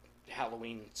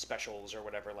Halloween specials or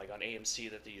whatever, like on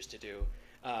AMC that they used to do.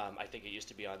 I think it used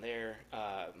to be on there,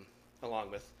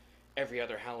 along with every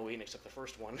other Halloween except the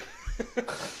first one.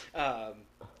 um,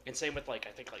 and same with like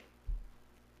I think like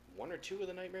one or two of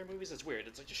the Nightmare movies. It's weird.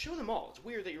 It's like just show them all. It's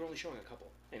weird that you're only showing a couple.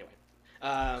 Anyway,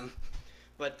 um,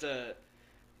 but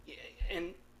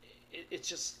and it's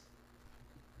just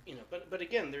but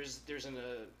again, there's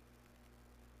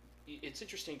it's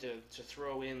interesting to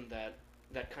throw in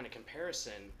that kind of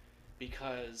comparison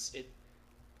because I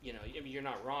mean, you're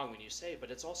not wrong when you say it,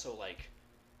 but it's also like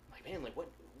man, like what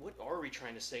are we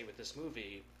trying to say with this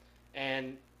movie?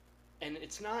 And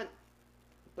it's not,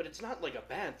 but it's not like a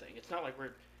bad thing. It's not like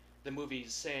the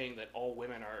movie's saying that all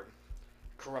women are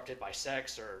corrupted by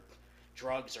sex or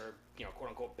drugs or quote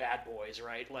unquote bad boys,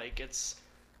 right? Like it's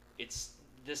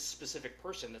this specific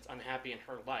person that's unhappy in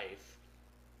her life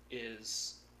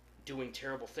is doing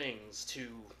terrible things to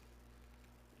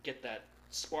get that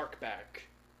spark back,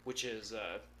 which is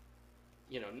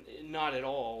not at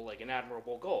all like an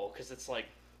admirable goal because it's like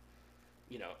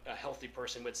a healthy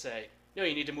person would say, no,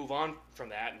 you need to move on from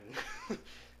that and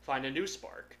find a new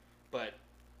spark. But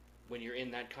when you're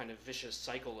in that kind of vicious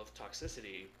cycle of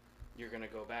toxicity, you're going to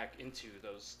go back into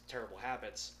those terrible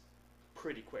habits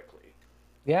pretty quickly.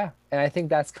 yeah, and I think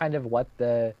that's kind of what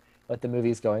the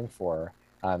movie's going for,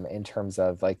 in terms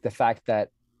of like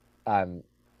um,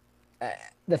 uh,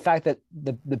 the fact that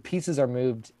the pieces are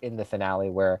moved in the finale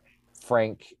where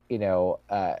Frank,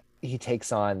 he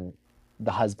takes on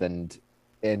the husband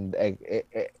in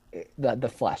the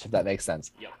flesh, if that makes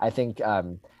sense. Yep. I think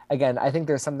again, I think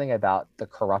there's something about the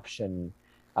corruption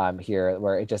here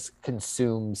where it just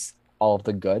consumes all of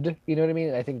the good. You know what I mean?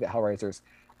 And I think that Hellraiser's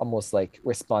almost like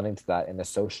responding to that in a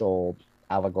social,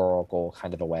 allegorical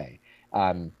kind of a way.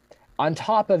 Um, on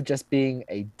top of just being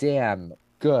a damn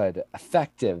good,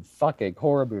 effective fucking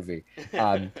horror movie.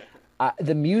 Um,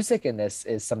 the music in this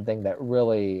is something that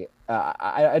really,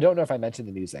 I don't know if I mentioned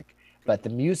the music, but the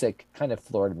music kind of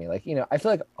floored me. Like, I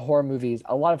feel like horror movies,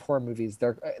 a lot of horror movies,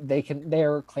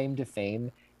 their claim to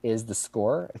fame is the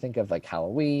score. I think of like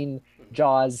Halloween,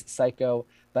 Jaws, Psycho,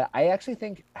 but I actually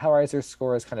think Hellraiser's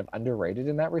score is kind of underrated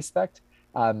in that respect.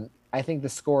 I think the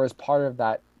score is part of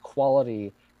that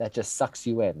quality that just sucks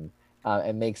you in,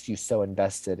 and makes you so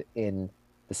invested in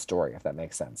the story, if that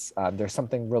makes sense. There's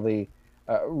something really,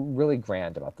 really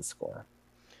grand about the score.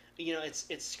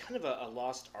 It's kind of a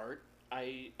lost art,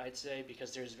 I'd say,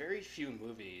 because there's very few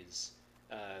movies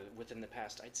within the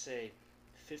past, I'd say,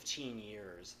 15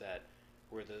 years that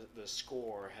where the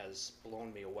score has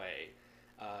blown me away.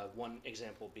 One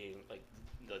example being like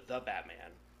the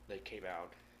Batman that came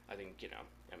out. I think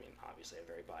I mean, obviously I'm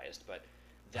very biased, but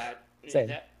that Same.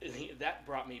 that that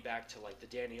brought me back to like the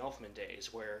Danny Elfman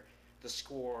days where the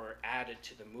score added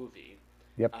to the movie.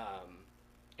 Yep. Um,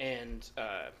 and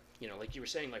like you were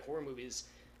saying, like horror movies,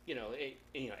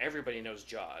 everybody knows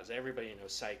Jaws, everybody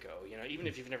knows Psycho. Even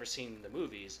if you've never seen the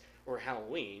movies or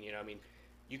Halloween, I mean,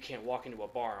 you can't walk into a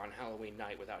bar on Halloween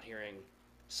night without hearing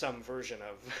some version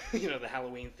of the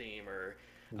Halloween theme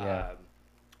Yeah. um,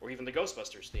 or even the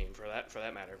Ghostbusters theme for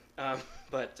that matter.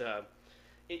 But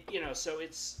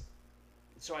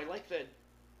so I like that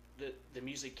the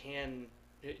music can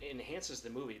it enhances the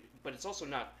movie, but it's also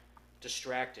not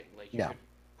distracting. Like you No. could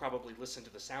probably listen to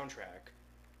the soundtrack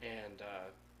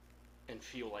and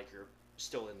feel like you're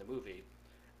still in the movie.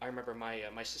 I remember my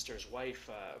sister's wife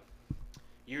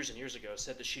years and years ago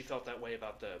said that she felt that way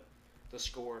about the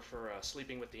score for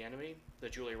Sleeping with the Enemy, the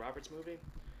Julia Roberts movie.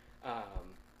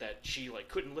 That she like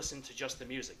couldn't listen to just the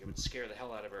music; it would scare the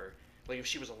hell out of her. Like if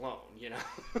she was alone.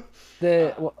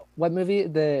 The um, what movie?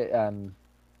 The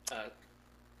uh,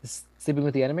 Sleeping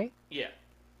with the Enemy. yeah,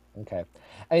 Okay.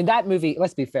 I mean, that movie,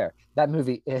 let's be fair, that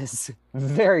movie is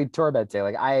very tormenting.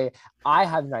 Like I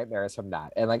have nightmares from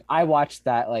that. And like I watched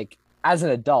that like as an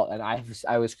adult, and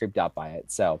I was creeped out by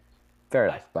it. So fair I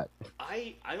enough. But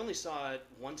I only saw it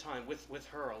one time with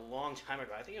her a long time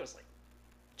ago. I think it was like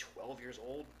 12 years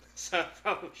old, so I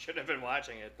probably should have been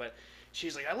watching it. But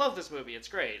she's like, "I love this movie. It's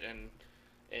great." And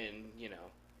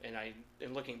and I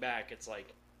and looking back, it's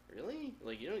like, really,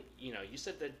 like you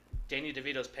said that Danny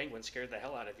DeVito's Penguin scared the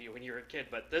hell out of you when you were a kid,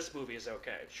 but this movie is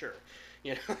okay, sure,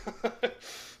 you know.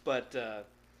 but uh,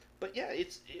 but yeah,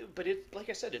 but it like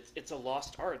I said, it's a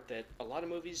lost art that a lot of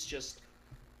movies just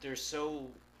they're so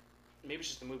maybe it's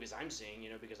just the movies I'm seeing,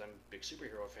 because I'm a big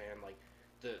superhero fan. Like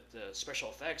the special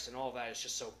effects and all of that is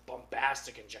just so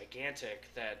bombastic and gigantic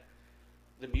that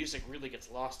the music really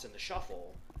gets lost in the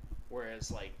shuffle.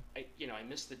 Whereas like I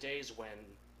miss the days when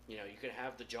you could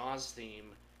have the Jaws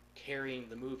theme carrying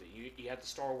the movie. You had the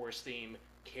Star Wars theme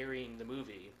carrying the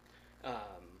movie, um,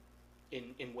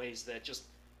 in ways that just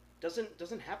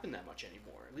doesn't happen that much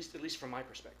anymore. At least from my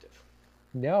perspective.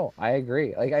 no, I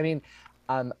agree. Like, I mean,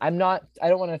 I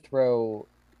don't want to throw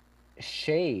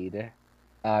shade,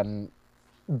 um,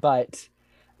 but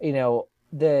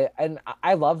and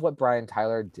I love what Brian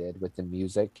Tyler did with the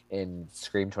music in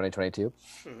Scream 2022.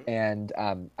 Mm-hmm. And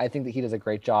I think that he does a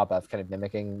great job of kind of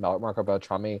mimicking Marco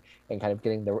Beltrami and kind of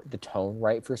getting the tone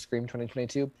right for Scream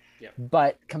 2022. Yep.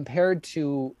 But compared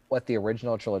to what the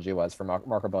original trilogy was for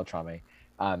Marco Beltrami,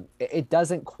 it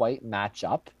doesn't quite match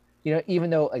up. Even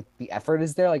though like the effort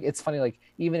is there, like it's funny, like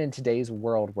even in today's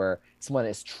world where someone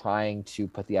is trying to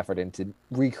put the effort in to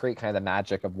recreate kind of the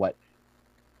magic of what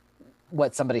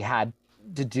somebody had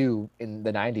to do in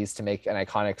the 90s to make an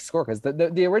iconic score, because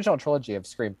the original trilogy of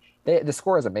Scream, the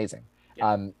score is amazing.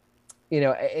 Yep.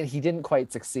 And he didn't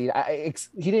quite succeed.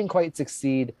 He didn't quite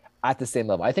succeed at the same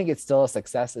level. I think it's still a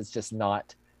success. It's just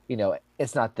not,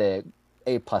 it's not the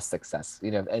A+ success,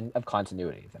 and of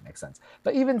continuity, if that makes sense.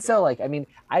 But even Yep. so, like, I mean,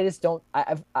 I just don't,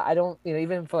 I don't,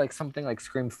 even for like something like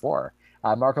Scream 4,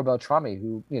 Marco Beltrami,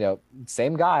 who,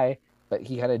 same guy, but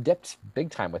he kind of dipped big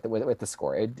time with the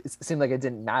score. It seemed like it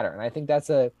didn't matter, and I think that's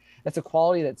a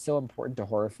quality that's so important to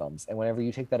horror films. And whenever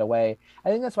you take that away, I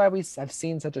think that's why we have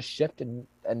seen such a shift and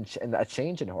a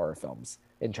change in horror films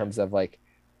in Yep. terms of like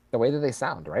the way that they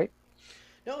sound, right?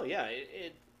 No, yeah,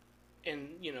 and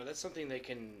that's something they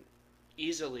can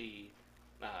easily,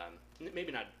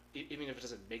 maybe not, even if it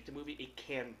doesn't make the movie, it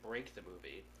can break the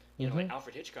movie. Like Mm-hmm.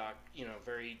 Alfred Hitchcock,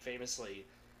 very famously,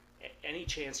 any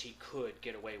chance he could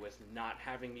get away with not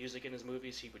having music in his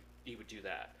movies, he would do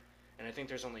that. And I think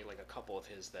there's only like a couple of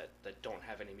his that don't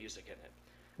have any music in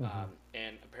it. Mm-hmm.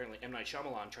 And apparently M Night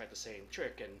Shyamalan tried the same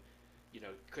trick and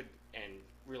could and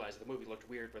realized the movie looked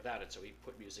weird without it, so he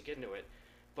put music into it.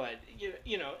 But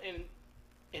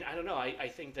and I don't know. I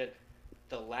think that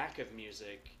the lack of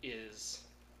music is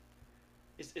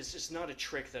just not a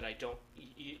trick that I don't.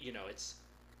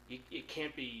 It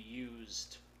can't be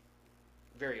used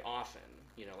very often.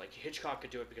 Like Hitchcock could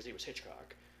do it because he was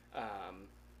Hitchcock. Um,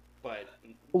 but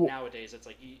nowadays, it's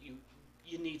like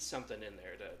you need something in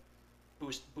there to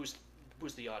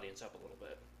boost the audience up a little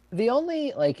bit. The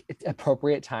only like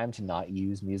appropriate time to not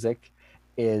use music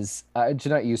is to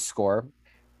not use score,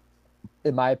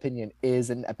 in my opinion, is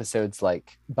in episodes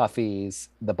like Buffy's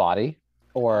The Body,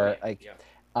 Oh or yeah, like, yeah,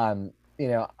 um,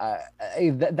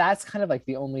 that's kind of like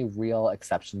the only real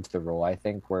exception to the rule, I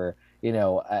think, where,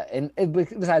 and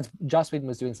besides, Joss Whedon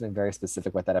was doing something very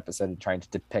specific with that episode and trying to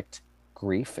depict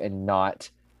grief and not,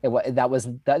 that was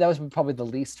probably the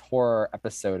least horror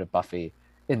episode of Buffy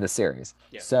in the series.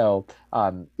 yeah. So,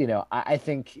 I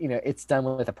think, it's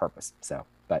done with a purpose. So,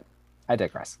 but I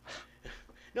digress.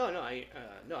 No, no, I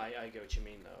get what you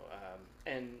mean though,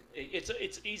 and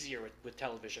it's easier with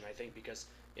television, I think, because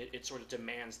it sort of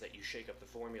demands that you shake up the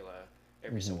formula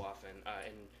every so Hmm. often.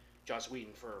 And Joss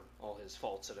Whedon, for all his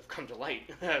faults that have come to light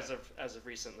as of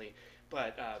recently,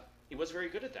 but he was very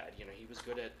good at that. He was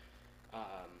good at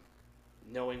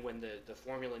knowing when the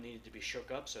formula needed to be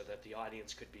shook up so that the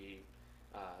audience could be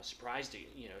surprised.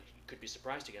 Could be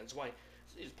surprised again. That's why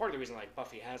it's part of the reason like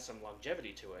Buffy has some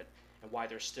longevity to it, and why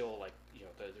there's still like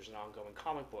there's an ongoing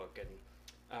comic book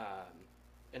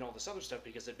and all this other stuff,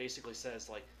 because it basically says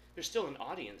like there's still an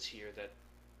audience here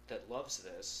that loves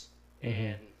this, Hmm.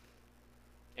 and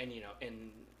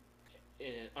and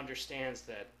it understands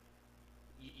that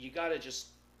you gotta just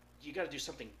you gotta do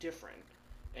something different.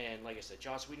 And like I said,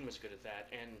 Joss Whedon was good at that,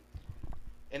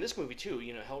 and this movie too.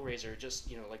 Hellraiser, just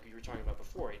like we were talking about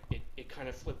before, it kind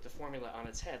of flipped the formula on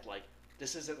its head. Like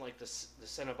this isn't like the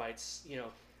Cenobites.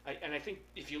 And I think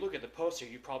if you look at the poster,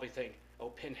 you probably think, oh,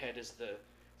 Pinhead is the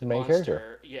The main character.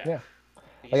 monster. Yeah, Yeah.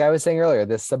 Like he's I was saying earlier,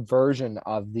 this subversion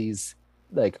of these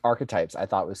like archetypes, I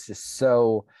thought was just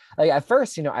so, like, at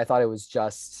first, I thought it was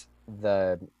just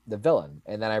the villain.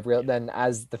 And then yeah, then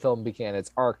as the film began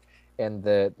its arc, and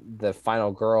the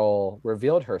final girl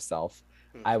revealed herself,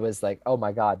 I Hmm. was like, oh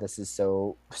my God, this is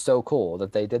so cool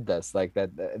that they did this. Like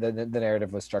that the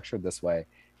narrative was structured this way.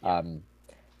 Yeah. Um,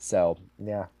 so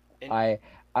yeah, And I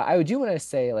I do want to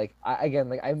say like again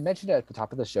like I mentioned it at the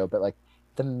top of the show, but like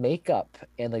the makeup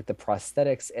and like the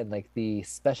prosthetics and like the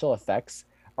special effects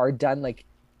are done like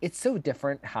it's so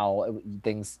different how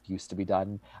things used to be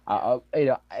done.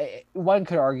 yeah. One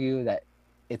could argue that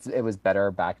it was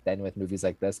better back then with movies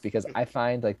like this because I Hmm.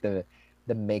 find like the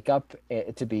makeup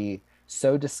to be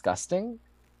so disgusting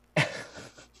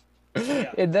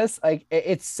Yeah. in this like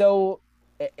it's so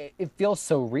it feels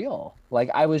so real. Like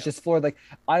I was Yeah. just floored. Like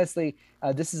honestly,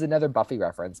 this is another Buffy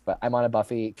reference, but I'm on a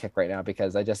Buffy kick right now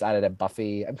because I just added a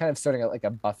Buffy. I'm kind of starting like a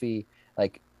Buffy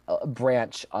like a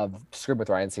branch of Scream with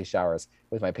Ryan C. Showers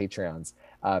with my Patreons.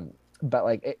 But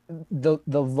like the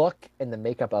look and the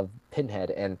makeup of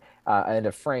Pinhead and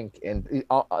of Frank and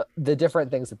the different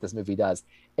things that this movie does,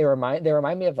 they remind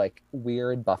me of like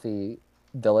weird Buffy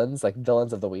villains, like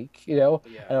villains of the week. Yeah.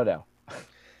 I don't know.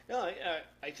 No,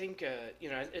 I think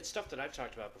it's stuff that I've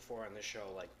talked about before on this show,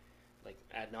 like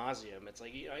ad nauseum. It's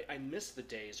like I miss the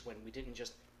days when we didn't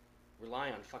just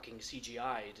rely on fucking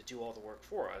CGI to do all the work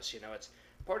for us. It's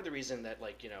part of the reason that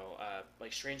like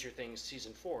Stranger Things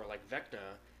season 4, like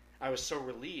Vecna, I was so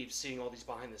relieved seeing all these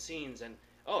behind the scenes and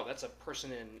oh, that's a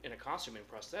person in a costume and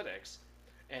prosthetics,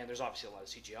 and there's obviously a lot of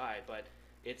CGI, but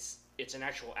it's an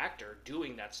actual actor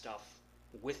doing that stuff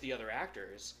with the other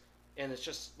actors, and it's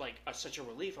just like such a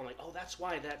relief. I'm like, oh, that's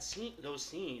why those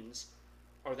scenes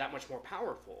are that much more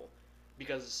powerful,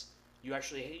 because you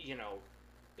actually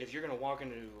if you're gonna walk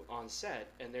into on set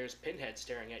and there's Pinhead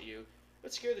staring at you,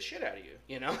 that scare the shit out of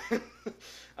you.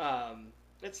 um,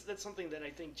 that's something that I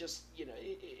think just it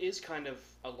is kind of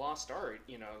a lost art.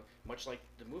 Much like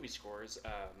the movie scores.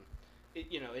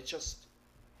 It's just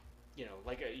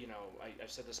like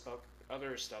I've said this about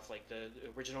other stuff like the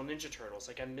original Ninja Turtles.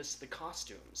 Like I miss the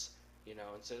costumes.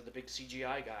 Instead of the big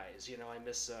CGI guys. I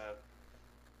miss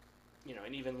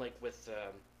and even like with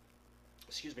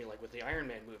excuse me, like with the Iron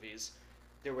Man movies,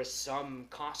 there was some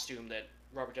costume that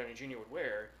Robert Downey Jr. would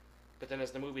wear, but then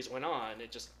as the movies went on,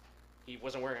 he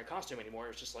wasn't wearing a costume anymore. It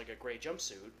was just like a gray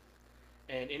jumpsuit,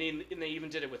 and they even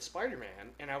did it with Spider Man,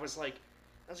 and I was like,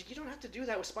 you don't have to do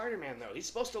that with Spider Man though. He's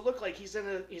supposed to look like he's in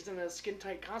a skin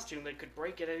tight costume that could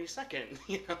break at any second.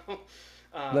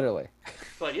 Um, Literally.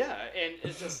 but yeah, and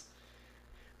it's just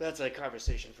that's a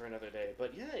conversation for another day.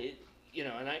 But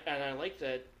yeah, and I like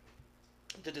that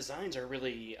the designs are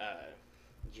really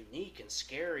unique and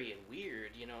scary and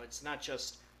weird. It's not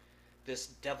just this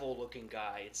devil-looking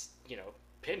guy. It's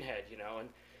Pinhead. And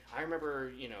I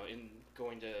remember in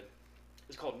going to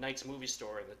it's called Knight's Movie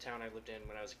Store in the town I lived in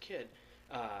when I was a kid.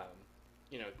 Um,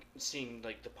 seeing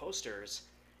like the posters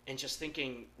and just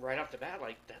thinking right off the bat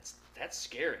like that's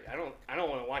scary. I don't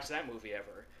want to watch that movie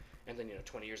ever. And then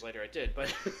 20 years later I did,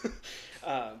 but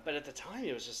but at the time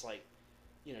it was just like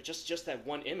just that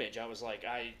one image, I was like,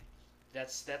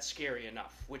 that's scary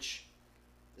enough, which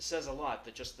says a lot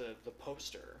that just the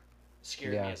poster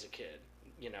scared me Yeah. as a kid,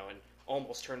 and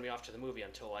almost turned me off to the movie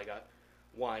until I got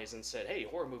wise and said, hey,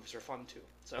 horror movies are fun too.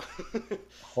 So,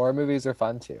 Horror movies are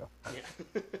fun too.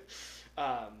 yeah.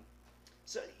 um,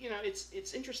 so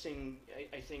it's interesting.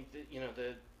 I think that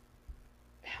the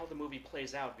how the movie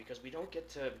plays out because we don't get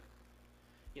to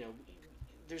you know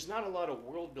there's not a lot of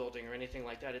world building or anything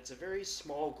like that. It's a very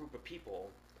small group of people.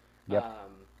 Yep. Um,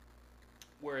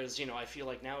 Whereas, I feel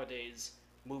like nowadays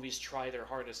movies try their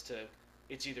hardest to.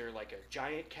 It's either like a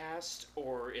giant cast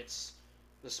or it's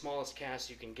the smallest cast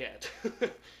you can get,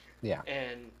 Yeah.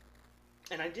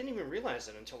 and I didn't even realize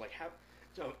it until like how.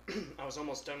 So I was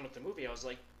almost done with the movie. I was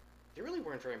like, there really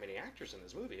weren't very many actors in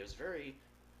this movie. It was very,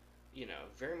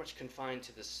 very much confined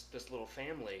to this little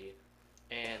family,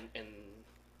 and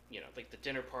like the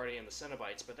dinner party and the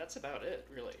Cenobites. But that's about it,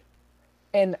 really.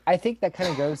 And I think that kind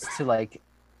of goes to like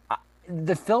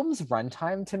the film's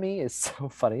runtime to me is so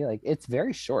funny. Like it's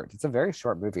very short. It's a very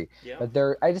short movie, Yeah.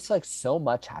 but I just feel like so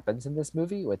much happens in this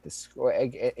movie with this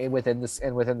within the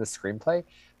screenplay.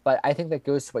 But I think that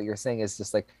goes to what you're saying is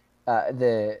just like uh,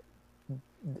 the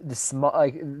the small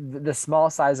like the small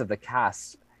size of the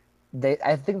cast.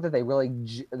 I think that they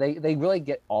really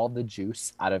get all the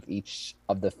juice out of each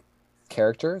of the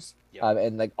characters, Yep.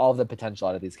 and like all the potential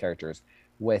out of these characters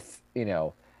with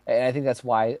and I think that's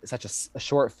why such a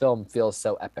short film feels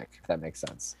so epic, if that makes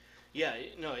sense. Yeah,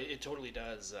 no, it totally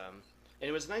does. And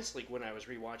it was nice, like when I was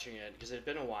rewatching it because it had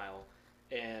been a while,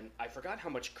 and I forgot how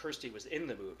much Kirsty was in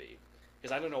the movie.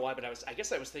 Because I don't know why, but I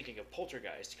guess I was thinking of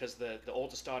Poltergeist because the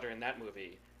oldest daughter in that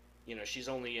movie, she's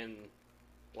only in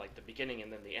like the beginning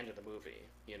and then the end of the movie,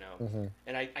 you know. Hmm.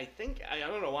 And I think I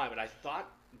don't know why, but I thought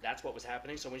that's what was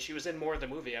happening. So when she was in more of the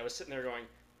movie, I was sitting there going,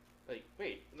 like,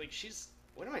 wait, like she's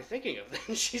what am I thinking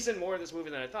of? She's in more of this movie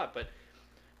than I thought.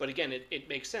 But again, it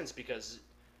makes sense because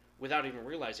without even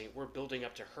realizing it, we're building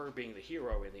up to her being the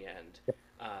hero in the end,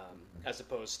 as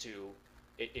opposed to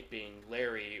it being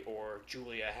Larry or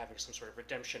Julia having some sort of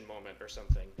redemption moment or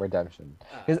something. Redemption,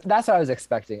 Uh, because that's what I was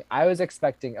expecting. I was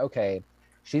expecting, okay,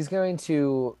 she's going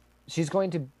to she's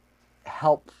going to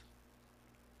help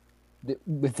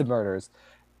with the murders,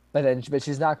 but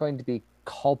she's not going to be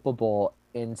culpable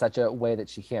in such a way that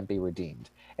she can't be redeemed.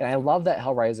 And I love that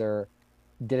Hellraiser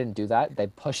didn't do that. They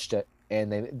pushed it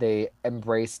and they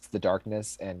embraced the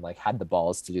darkness and like had the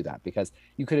balls to do that, because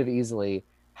you could have easily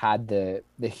had the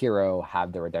hero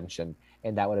have the redemption,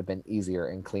 and that would have been easier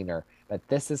and cleaner. But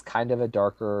this is kind of a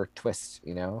darker twist,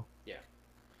 you know? yeah,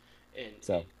 and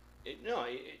So no,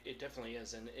 it definitely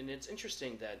is, and it's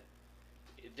interesting that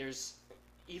there's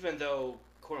even though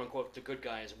quote unquote the good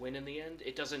guys win in the end,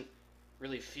 it doesn't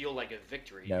really feel like a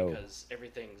victory no. because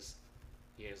everything's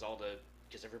he has all the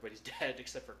because everybody's dead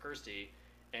except for Kirsty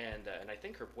and I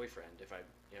think her boyfriend if I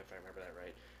remember that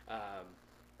right.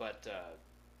 But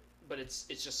but it's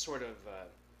just sort of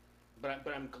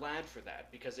but I'm glad for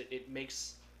that because it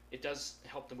makes it does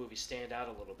help the movie stand out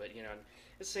a little bit, you know. And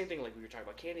it's the same thing like we were talking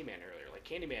about Candyman earlier. Like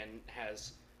Candyman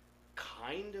has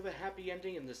kind of a happy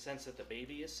ending in the sense that the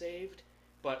baby is saved,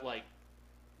 but like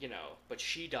you know, but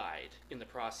she died in the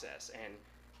process, and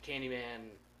Candyman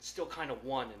still kind of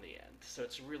won in the end. So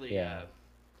it's Yeah.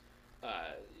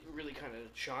 uh, really kind of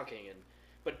shocking. And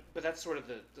but that's sort of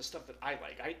the stuff that I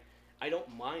like. I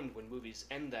don't mind when movies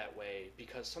end that way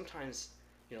because sometimes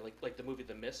you know, like the movie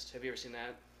The Mist. Have you ever seen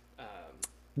that? Um,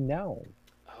 No.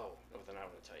 oh, then I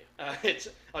don't want to tell you. It's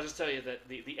I'll just tell you that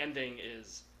the ending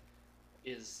is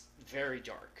very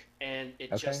dark, and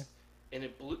it Okay. just and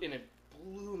it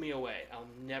blew me away. I'll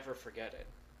never forget it.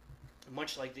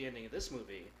 Much like the ending of this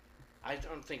movie, I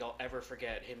don't think I'll ever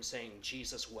forget him saying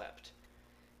Jesus wept.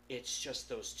 It's just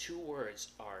those two words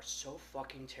are so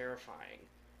fucking terrifying.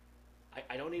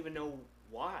 I don't even know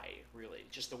why, really.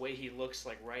 Just the way he looks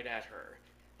like right at her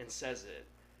and says it.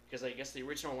 Because I guess the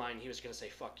original line he was going to say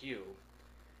 "fuck you,"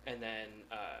 and then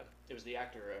it was the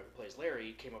actor who plays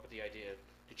Larry came up with the idea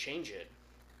to change it,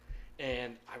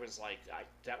 and I was like,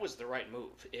 that was the right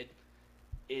move. It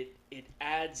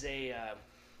adds a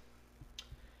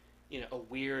you know a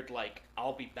weird like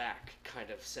I'll be back kind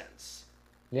of sense,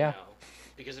 you Yeah. know,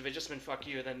 because if it just been fuck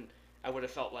you, then I would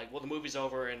have felt like well the movie's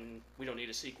over and we don't need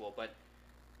a sequel. But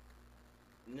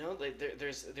no,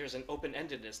 there's an open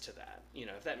endedness to that, you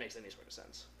know, if that makes any sort of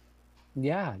sense.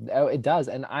 Yeah, oh, it does.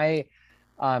 And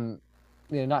um,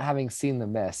 not having seen The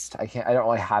Mist, I don't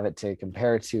really have it to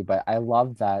compare it to, but I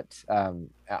love that.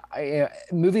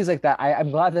 Movies like that.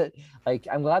 I'm glad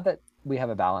that we have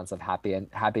a balance of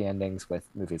happy endings with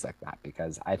movies like that,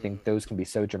 because I think Hmm. those can be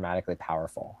so dramatically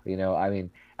powerful. I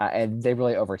mean, and they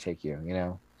really overtake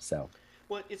you. So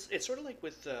Well, it's sort of like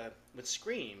with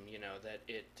Scream, you know, that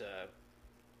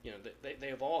you know they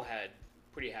have all had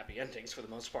pretty happy endings for the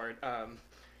most part.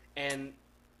 And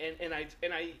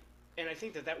and I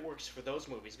think that that works for those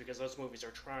movies because those movies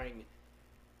are trying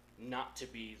not to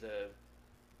be the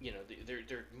you know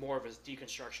they're more of a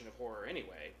deconstruction of horror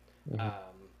anyway, mhm.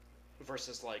 um,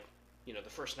 versus like you know the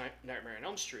first Nightmare on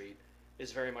Elm Street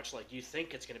is very much like you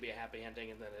think it's going to be a happy ending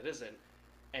and then it isn't,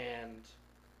 and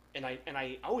and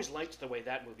I always liked the way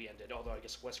that movie ended. Although I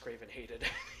guess Wes Craven hated,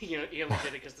 you know, he only did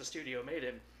it because the studio made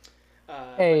him.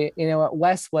 But Hey, you know what?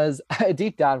 Wes was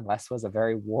deep down. Wes was a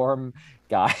very warm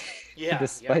guy, yeah, yeah.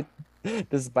 despite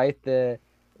despite the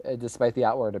despite the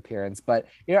outward appearance. But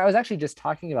I was actually just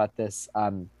talking about this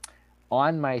on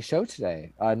my show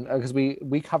today, because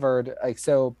we covered like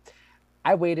so.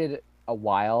 I waited a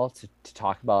while to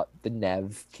talk about the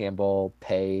Nev Campbell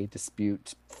pay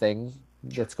dispute thing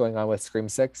Sure. that's going on with Scream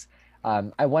Six.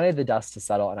 I wanted the dust to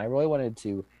settle, and I really wanted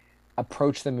to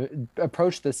approach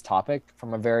this topic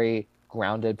from a very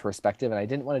grounded perspective, and I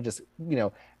didn't want to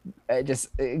just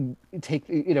take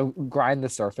grind the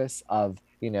surface of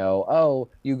oh,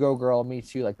 you go girl, me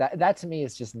too, like that to me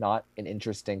is just not an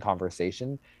interesting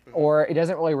conversation, Hmm. or it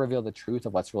doesn't really reveal the truth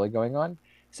of what's really going on.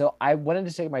 So I wanted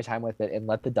to take my time with it and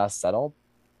let the dust settle,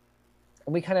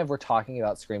 and we kind of were talking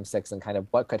about Scream 6 and kind of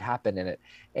what could happen in it.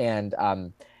 And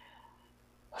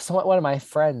so one of my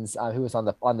friends, who was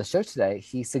on the show today,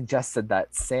 he suggested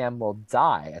that Sam will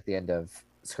die at the end of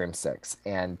Scream 6,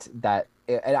 and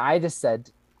I just said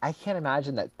I can't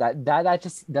imagine that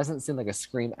just doesn't seem like a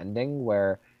Scream ending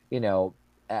where you know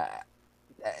uh,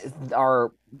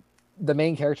 our the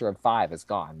main character of five is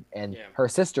gone, and Yeah. her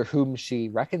sister, whom she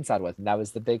reconciled with, and that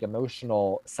was the big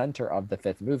emotional center of the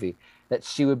fifth movie, that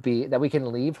she would be, that we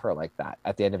can leave her like that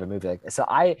at the end of a movie like this. So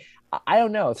I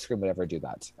don't know if Scream would ever do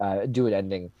that, do an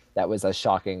ending that was as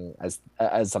shocking as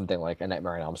something like A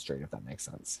Nightmare on Elm Street, if that makes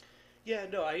sense. Yeah,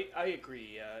 no, I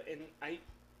agree, and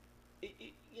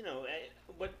you know,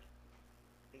 what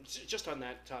just on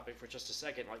that topic for just a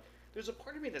second, like there's a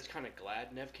part of me that's kind of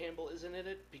glad Nev Campbell isn't in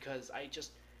it because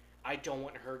I don't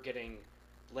want her getting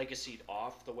legacied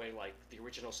off the way like the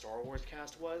original Star Wars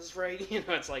cast was, right? You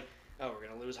know, it's like, oh, we're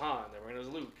gonna lose Han, then we're gonna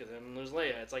lose Luke, and then lose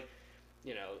Leia. It's like,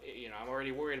 I'm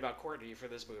already worried about Courtney for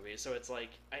this movie, so it's like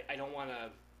I don't want to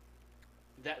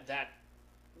that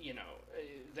you know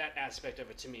that aspect of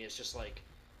it to me is just like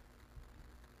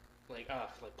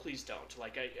please don't.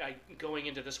 Like I going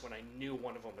into this one, I knew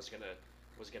one of them was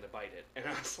gonna bite it, and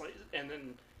I was like, and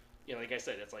then like I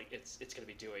said, it's like it's gonna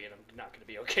be Dewey, and I'm not gonna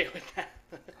be okay with that.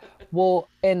 Well,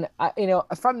 and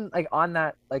from like on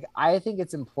that, like I think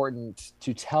it's important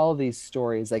to tell these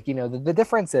stories. Like, the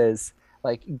difference is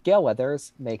like Gail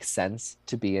Weathers makes sense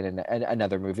to be in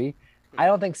another movie. I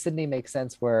don't think Sydney makes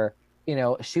sense where,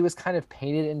 she was kind of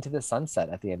painted into the sunset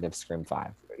at the end of Scream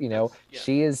 5. That's yeah,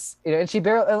 She is, and she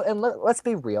barely, and let's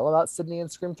be real about Sydney in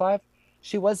Scream 5.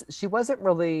 She wasn't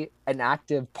really an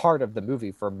active part of the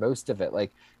movie for most of it.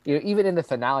 Like, even in the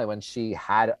finale when she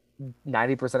had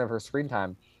 90% of her screen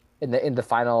time in the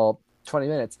final 20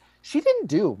 minutes, she didn't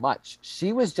do much.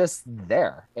 She was just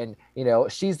there. And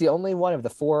she's the only one of the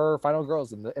four final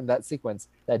girls in that sequence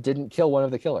that didn't kill one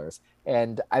of the killers.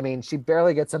 And I mean, she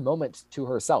barely gets a moment to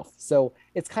herself. So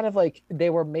it's kind of like they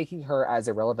were making her as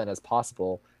irrelevant as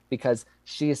possible because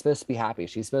she is supposed to be happy.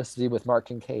 She's supposed to be with Mark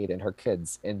Kincaid and her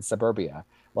kids in suburbia.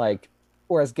 Like,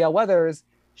 whereas Gail Weathers,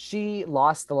 she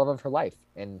lost the love of her life.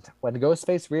 And when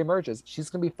Ghostface reemerges, she's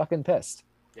gonna be fucking pissed.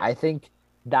 yeah. I think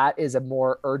that is a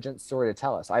more urgent story to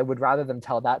tell us. I would rather them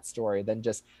tell that story than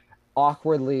just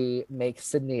awkwardly make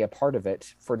Sydney a part of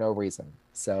it for no reason.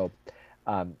 So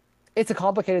um, it's a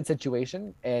complicated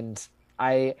situation, and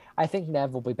I think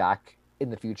Nev will be back in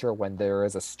the future when there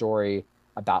is a story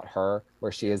about her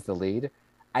where she is the lead.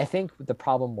 I think the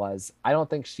problem was I don't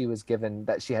think she was given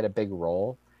that she had a big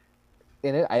role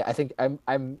in it. I think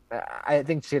I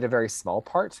think she had a very small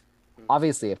part.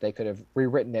 Obviously, if they could have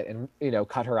rewritten it and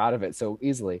cut her out of it so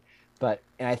easily, and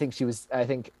I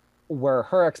think where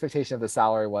her expectation of the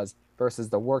salary was versus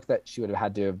the work that she would have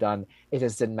had to have done, it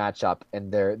just didn't match up,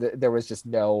 and there was just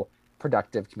no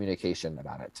productive communication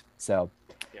about it. So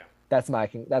Yeah. that's my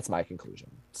conclusion.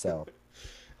 So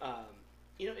Um,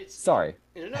 it's sorry.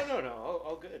 no,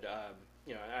 all good.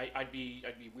 I'd be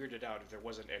weirded out if there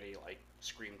wasn't any like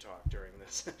scream talk during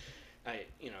this.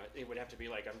 It would have to be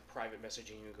like I'm private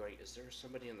messaging you, going, "Is there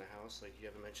somebody in the house? Like you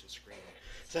haven't mentioned scream."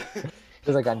 So,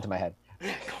 There's a gun call, to my head.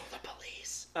 call the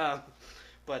police.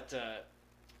 But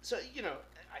so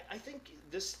I think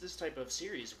this type of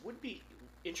series would be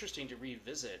interesting to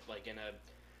revisit, like in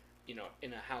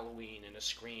a Halloween, in a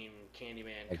Scream,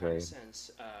 Candyman kind of Agree.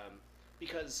 sense,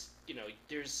 because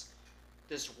there's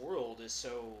this world is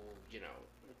so the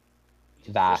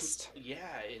first, Vast.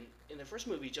 yeah, in the first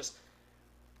movie, just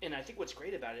and I think what's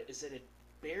great about it is that it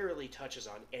barely touches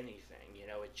on anything.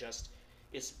 It just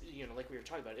it's like we were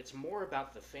talking about. It's more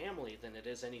about the family than it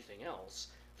is anything else.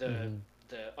 The Mm-hmm.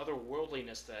 the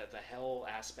otherworldliness, the hell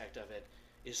aspect of it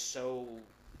is so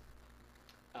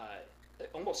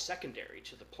almost secondary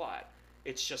to the plot.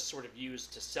 It's just sort of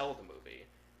used to sell the movie,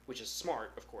 which is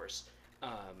smart, of course.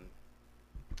 Um,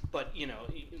 but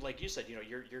like you said,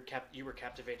 you were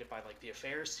captivated by like the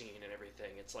affair scene and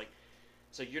everything. It's like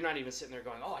so you're not even sitting there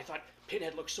going, "Oh, I thought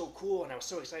Pinhead looked so cool, and I was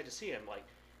so excited to see him." Like,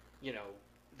 you know,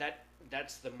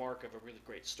 that's the mark of a really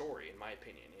great story, in my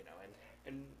opinion.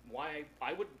 And why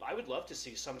I would love to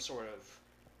see some sort of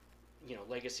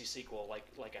legacy sequel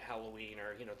like a Halloween,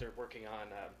 or they're working on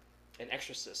an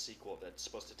Exorcist sequel that's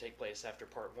supposed to take place after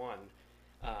part one,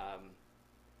 um,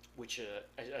 which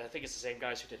I think it's the same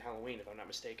guys who did Halloween, if I'm not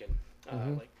mistaken,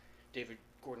 Mm-hmm. like David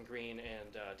Gordon Green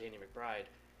and Danny McBride,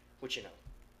 which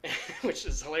which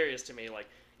is hilarious to me. Like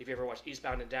if you ever watch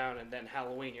Eastbound and Down and then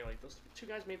Halloween, you're like, those two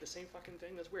guys made the same fucking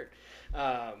thing. That's weird.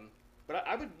 But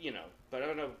I would, but I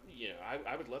don't know,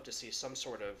 I would love to see some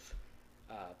sort of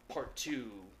part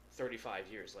two 35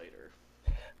 years later.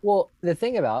 Well, the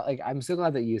thing about, like, I'm so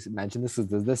glad that you mentioned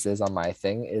this is on my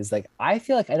thing, is like I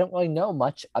feel like I don't really know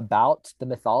much about the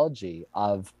mythology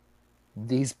of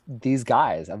these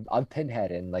guys of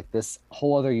Pinhead and like this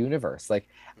whole other universe. Like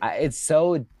it's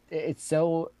so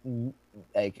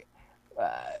like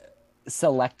uh,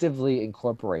 selectively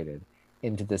incorporated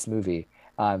into this movie.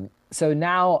 So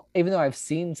now, even though I've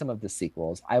seen some of the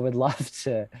sequels, I would love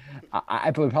to.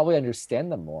 I would probably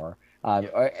understand them more.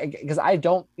 Yep. Because I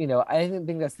don't, I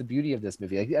think that's the beauty of this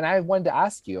movie. Like, and I wanted to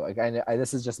ask you, like,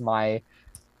 this is just my,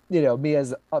 me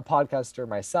as a podcaster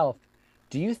myself.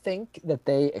 Do you think that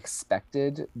they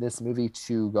expected this movie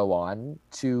to go on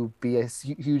to be a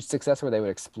huge success where they would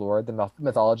explore the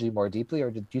mythology more deeply, or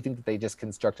do you think that they just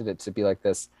constructed it to be like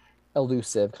this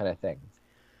elusive kind of thing?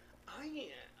 I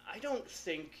I don't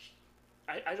think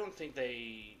I don't think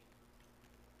they,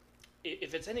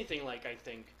 if it's anything like, I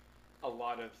think a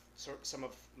lot of some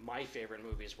of my favorite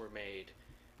movies were made,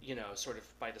 sort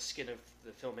of by the skin of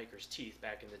the filmmaker's teeth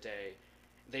back in the day.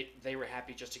 They were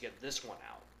happy just to get this one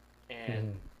out,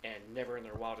 and Mhm. never in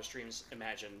their wildest dreams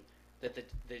imagine that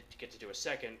they get to do a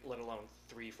second, let alone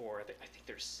three, four. I think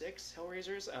there's six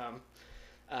Hellraisers. I'm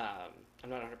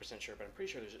not 100% sure, but I'm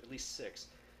pretty sure there's at least six.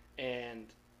 And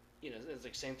it's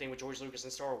like same thing with George Lucas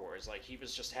and Star Wars. Like he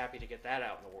was just happy to get that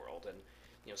out in the world, and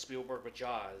Spielberg with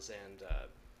Jaws, and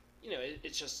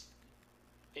it's just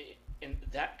and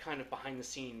that kind of behind the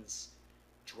scenes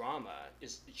drama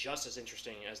is just as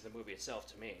interesting as the movie itself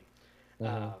to me. Mhm.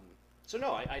 Um, so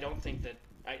no, I don't think that.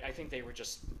 I think they were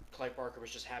just, Clive Barker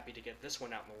was just happy to get this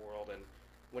one out in the world, and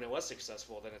when it was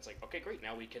successful, then it's like, okay, great,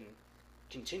 now we can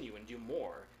continue and do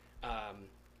more. Um,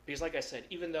 because, like I said,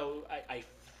 even though I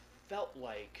felt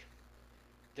like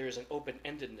there's an open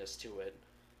endedness to it,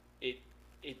 it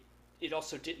it it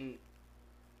also didn't.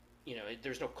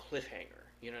 There's no cliffhanger.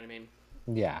 You know what I mean?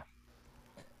 Yeah,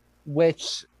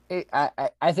 which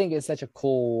I think is such a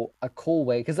cool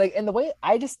way because like in the way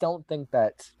I just don't think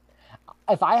that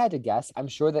if I had to guess, I'm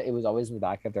sure that it was always in the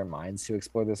back of their minds to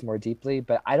explore this more deeply,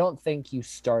 but I don't think you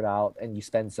start out and you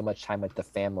spend so much time with the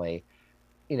family,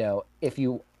 if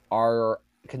you are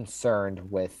concerned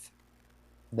with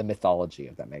the mythology,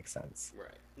 if that makes sense. Right.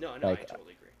 No, no, I Like,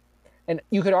 totally agree. and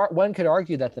one could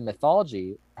argue that the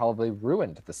mythology probably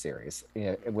ruined the series,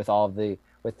 Mm-hmm.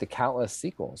 with the countless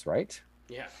sequels, right?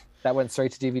 Yeah. That went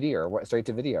straight to DVD or straight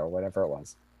to video or whatever it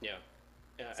was. Yeah.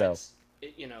 So,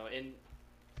 And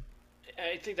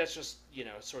I think that's just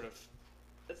sort of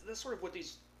that's sort of what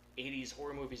these '80s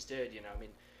horror movies did. I mean,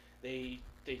 they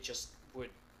just would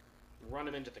run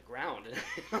them into the ground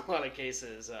in a lot of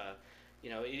cases.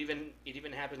 It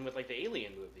even happened with like the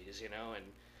Alien movies.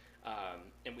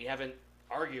 And we haven't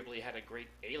arguably had a great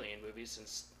Alien movie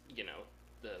since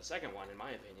the second one, in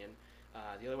my opinion.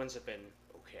 The other ones have been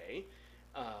okay.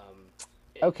 Um,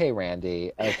 okay,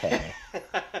 Randy. Okay.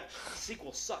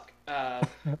 Sequels suck.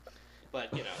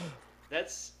 But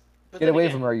that's. But Get then away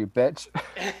again, from her, you bitch.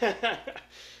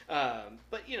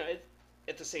 but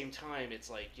at the same time, it's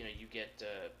like you get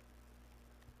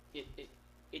it, it.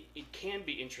 It can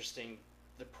be interesting.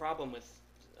 The problem with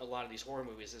a lot of these horror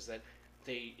movies is that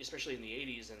they, especially in the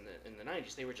 '80s and the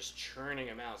 '90s, they were just churning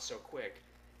them out so quick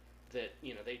that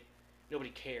they nobody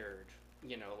cared.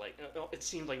 Like it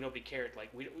seemed like nobody cared. Like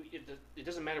it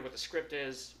doesn't matter what the script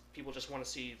is. People just want to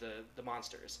see the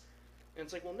monsters, and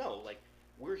it's like, well, no, like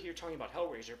we're here talking about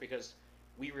Hellraiser because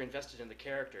we were invested in the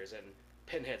characters, and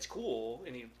Pinhead's cool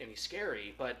and he's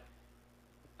scary, but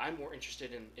I'm more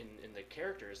interested in the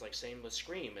characters. Like same with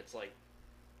Scream. It's like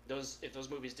if those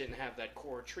movies didn't have that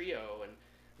core trio and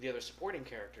the other supporting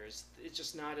characters, it's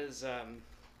just not as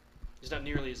it's not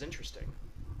nearly as interesting.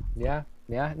 Yeah,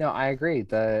 yeah, no, I agree.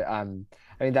 I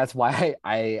mean, that's why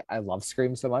I love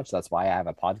Scream so much. That's why I have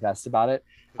a podcast about it.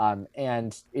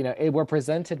 And we're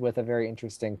presented with a very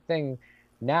interesting thing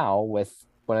now with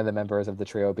one of the members of the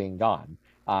trio being gone.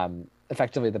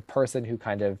 Effectively, the person who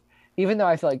kind of, even though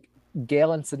I feel like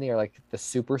Gail and Sydney are like the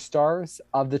superstars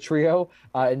of the trio,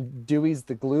 and Dewey's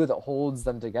the glue that holds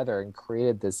them together and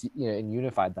created this, and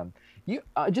unified them. You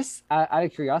just out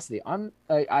of curiosity,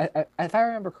 if I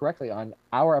remember correctly, on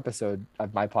our episode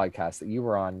of my podcast that you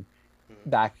were on Mm-hmm.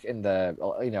 back in the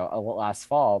last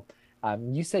fall,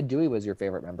 you said Dewey was your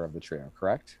favorite member of the trio,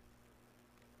 correct?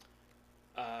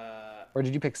 Uh, Or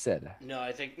did you pick Sid? no,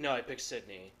 I picked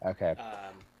Sydney. Okay,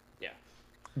 Yeah.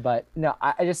 but no,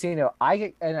 I just I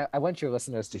get, and I want your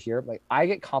listeners to hear, like, I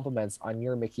get compliments on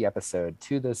your Mickey episode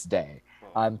to this day.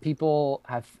 Oh, People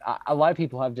have a lot of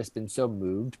people have just been so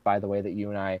moved by the way that you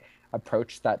and I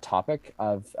approached that topic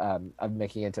of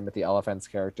Mickey and Timothy Oliphant's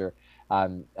character.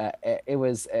 It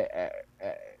was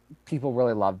people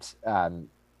really loved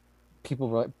people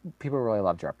really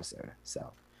loved your episode.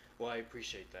 So well, I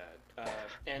appreciate that.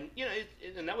 And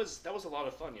and that was a lot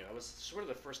of fun. It was sort of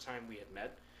the first time we had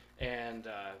met, and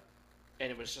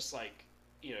it was just like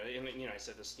I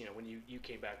said this. When you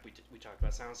came back, we talked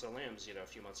about Silence of the Lambs. A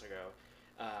few months ago.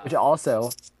 which Um, also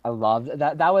I loved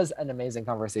that was an amazing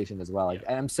conversation as well. yeah. Like,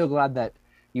 and I'm so glad that.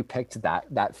 you picked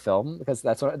that film because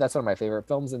that's one of my favorite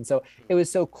films, and so it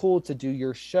was so cool to do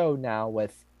your show now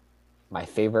with my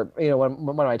favorite, one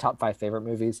of my top five favorite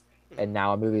movies, Mhm. and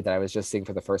now a movie that I was just seeing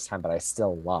for the first time, but I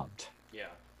still loved. Yeah,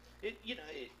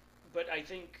 but I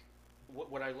think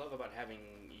what I love about having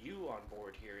you on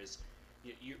board here is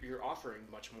you're offering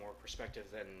much more perspective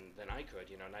than I could,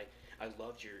 and I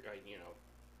loved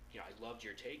I loved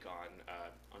your take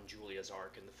on Julia's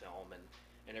arc in the film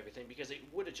and everything because it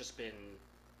would have just been,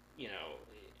 you know,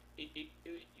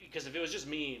 because if it was just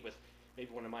me with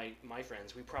maybe one of my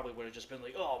friends, we probably would have just been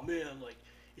like, oh man, like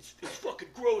it's fucking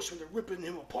gross when they're ripping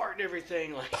him apart and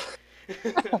everything, like.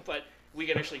 But we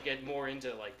can actually get more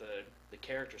into like the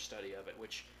character study of it,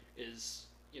 which is,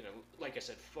 like I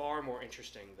said, far more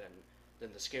interesting than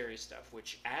the scary stuff,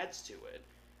 which adds to it.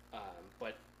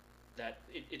 But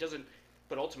it doesn't.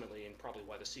 But ultimately, and probably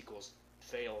why the sequels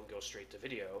fail, go straight to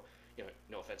video.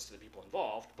 No offense to the people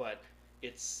involved, but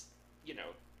it's you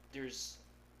know, there's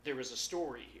there was a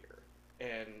story here,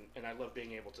 and I love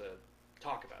being able to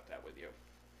talk about that with you.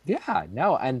 Yeah,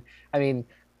 no, and I mean,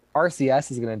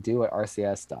 RCS is gonna do what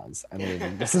RCS does. I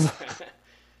mean, this is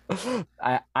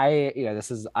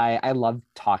this is I love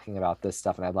talking about this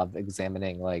stuff, and I love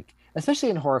examining, like, especially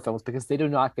in horror films, because they do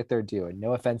not get their due. And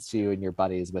no offense to you and your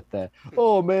buddies with the,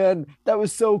 oh man, that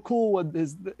was so cool when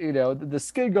the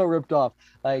skin got ripped off.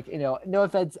 Like, no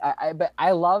offense, but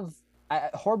I love,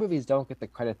 horror movies don't get the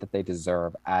credit that they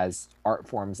deserve as art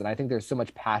forms, and I think there's so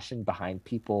much passion behind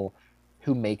people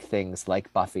who make things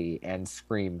like Buffy and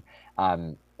Scream.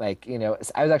 Like,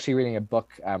 I was actually reading a book,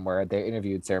 where they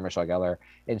interviewed Sarah Michelle Gellar,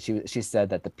 and she said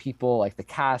that the people, like the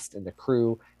cast and the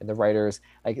crew and the writers,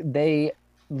 like, they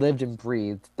lived and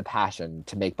breathed the passion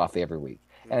to make Buffy every week,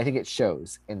 and I think it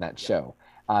shows in that Yep. show.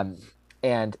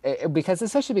 And because,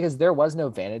 especially because there was no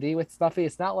vanity with Buffy,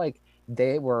 it's not like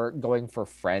they were going for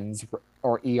Friends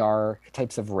or ER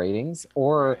types of ratings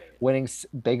or Right. winning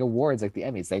big awards like the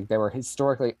Emmys. Like, they were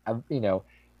historically,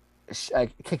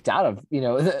 kicked out of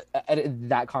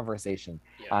that conversation,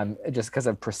 Yep. just because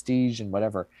of prestige and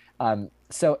whatever.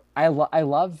 So I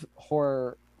love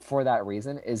horror for that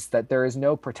reason, is that there is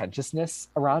no pretentiousness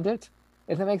around it,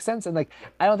 if that makes sense. And, like,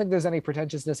 Yep. I don't think there's any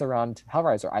pretentiousness around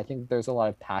Hellraiser. I think there's a lot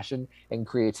of passion and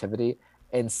creativity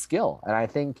and skill, and I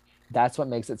think that's what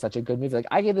makes it such a good movie. Like,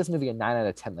 I gave this movie a 9 out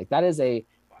of 10. Like, that is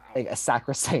Wow. a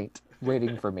sacrosanct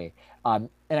rating for me. And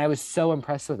I was so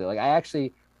impressed with it. Like, I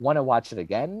actually want to watch it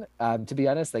again. To be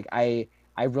honest, like, I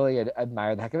really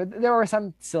admire the heck of it. There were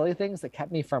some silly things that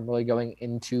kept me from really going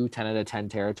into 10 out of 10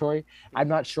 territory. I'm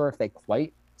not sure if they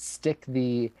quite stick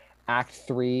the Act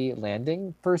 3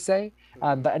 landing per se.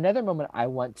 But another moment I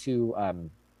want to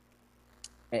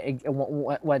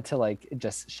went to, like,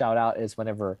 just shout out is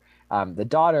whenever the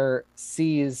daughter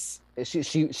she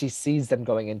sees them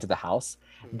going into the house.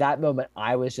 That moment,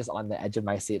 I was just on the edge of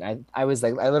my seat. I was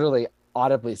like, I literally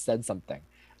audibly said something.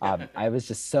 I was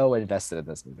just so invested in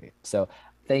this movie. So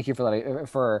thank you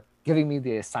for giving me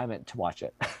the assignment to watch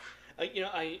it.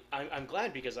 I'm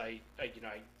glad because I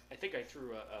think I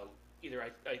threw I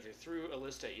either threw a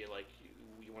list at you like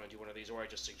you want to do one of these or I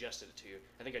just suggested it to you.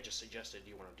 I think I just suggested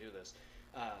you want to do this,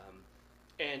 um,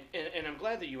 and I'm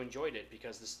glad that you enjoyed it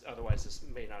because this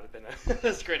may not have been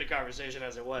as great a conversation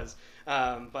as it was,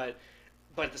 but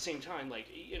at the same time, like,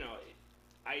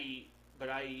 I but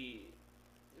I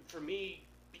for me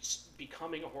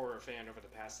becoming a horror fan over the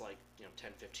past, like,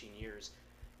 10, 15 years,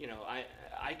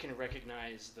 I can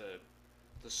recognize the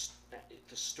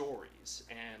the stories,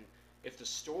 and if the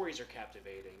stories are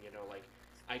captivating, like,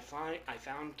 I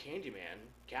found Candyman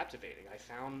captivating. I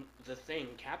found The Thing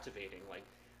captivating. Like,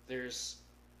 there's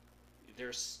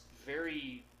there's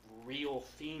very real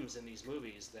themes in these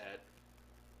movies that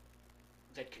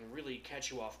can really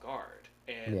catch you off guard,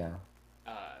 Yeah.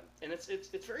 and it's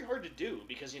very hard to do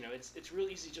because it's real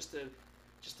easy just to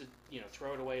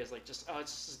throw it away as like just, oh,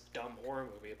 it's just a dumb horror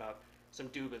movie about some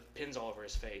dude with pins all over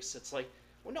his face. It's like,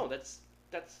 well, no, that's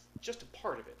just a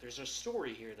part of it. There's a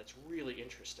story here that's really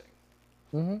interesting.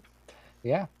 Hmm.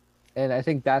 Yeah. And I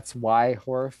think that's why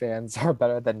horror fans are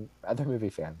better than other movie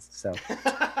fans. So,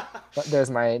 but there's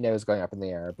my nose going up in the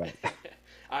air, but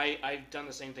I've done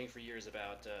the same thing for years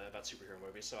about superhero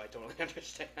movies, so I totally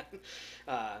understand.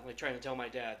 Like trying to tell my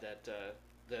dad that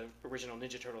the original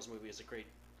Ninja Turtles movie is a great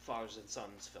fathers and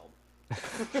sons film,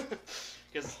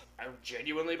 because I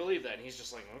genuinely believe that. And he's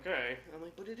just like, okay. And I'm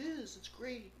like, but it is. It's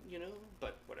great,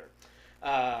 But whatever.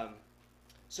 Um,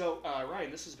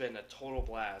 Ryan, this has been a total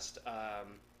blast,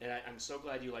 I'm so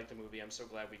glad you liked the movie. I'm so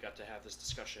glad we got to have this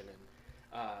discussion,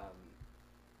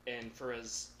 and for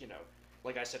as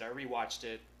like I said, I rewatched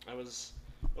it. I was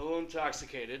a little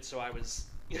intoxicated, so I was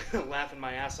laughing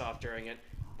my ass off during it,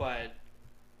 but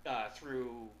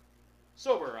through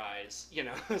sober eyes,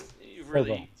 Overall.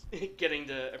 really getting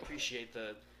to appreciate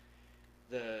the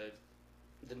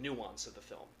the nuance of the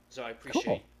film. So I Cool.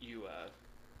 appreciate you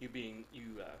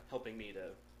helping me to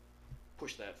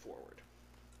push that forward.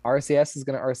 RCS is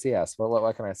gonna RCS.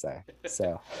 What can I say?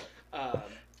 So.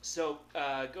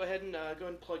 Go ahead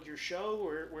and plug your show,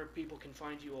 where people can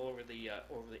find you all over the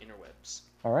interwebs.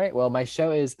 All right. Well, my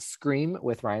show is Scream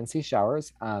with Ryan C.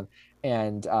 Showers.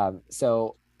 And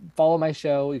so follow my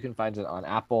show. You can find it on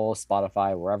Apple,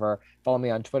 Spotify, wherever. Follow me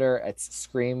on Twitter. It's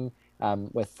Scream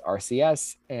with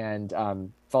RCS. And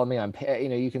follow me on,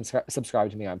 you can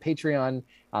subscribe to me on Patreon.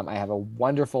 I have a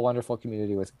wonderful, wonderful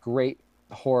community with great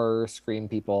horror Scream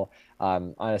people.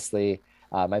 Honestly,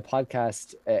 my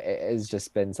podcast has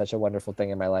just been such a wonderful thing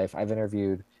in my life. I've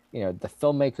interviewed, the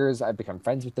filmmakers. I've become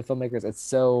friends with the filmmakers. It's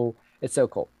so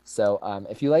cool. So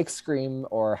if you like Scream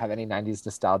or have any 90s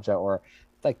nostalgia or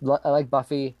like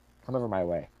Buffy, come over my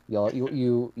way. You'll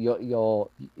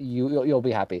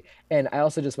be happy. And I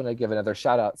also just want to give another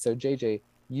shout out. So JJ,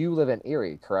 you live in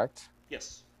Erie, correct?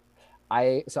 Yes.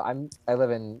 I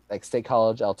live in like State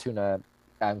College, Altoona,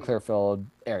 Mm-hmm. Clearfield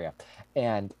area,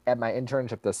 and at my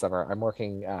internship this summer, I'm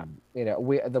working.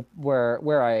 We the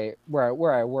where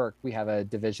I work, we have a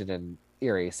division in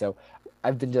Erie, so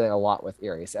I've been dealing a lot with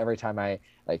Erie. So every time I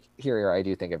like hear Erie, I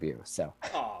do think of you. So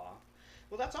Aw,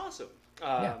 well, that's awesome.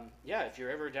 yeah, Yeah, if you're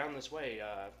ever down this way,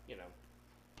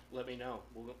 let me know.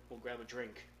 We'll grab a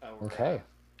drink, okay,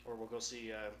 or we'll go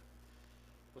see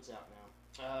what's out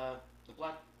now. The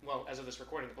black. Well, as of this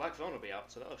recording, the Black Phone will be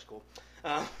out, so that looks cool.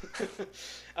 Uh,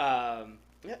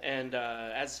 yeah, and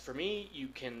as for me, you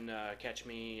can catch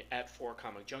me at 4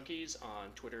 Comic Junkies on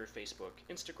Twitter, Facebook,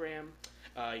 Instagram.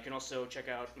 You can also check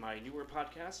out my newer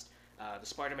podcast, the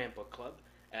Spider-Man Book Club,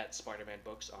 at Spider-Man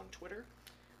Books on Twitter.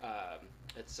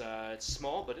 It's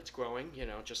small, but it's growing.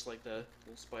 Just like the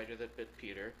little spider that bit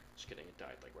Peter. Just kidding, it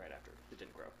died like right after it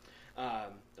didn't grow.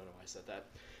 Don't know why I said that.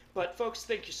 But folks,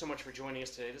 thank you so much for joining us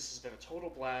today. This has been a total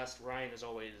blast. Ryan is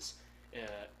always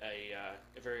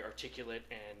a very articulate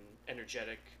and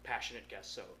energetic, passionate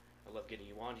guest. So I love getting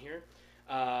you on here.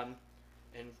 Um,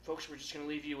 and folks, we're just gonna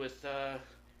leave you with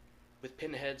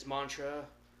Pinhead's mantra.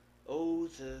 Oh,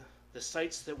 the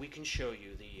sights that we can show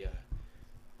you. The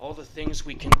all the things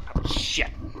we can. Oh, shit!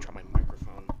 Drop my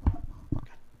microphone. God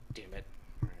damn it!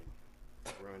 All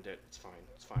right, I ruined it. It's fine.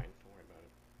 It's fine.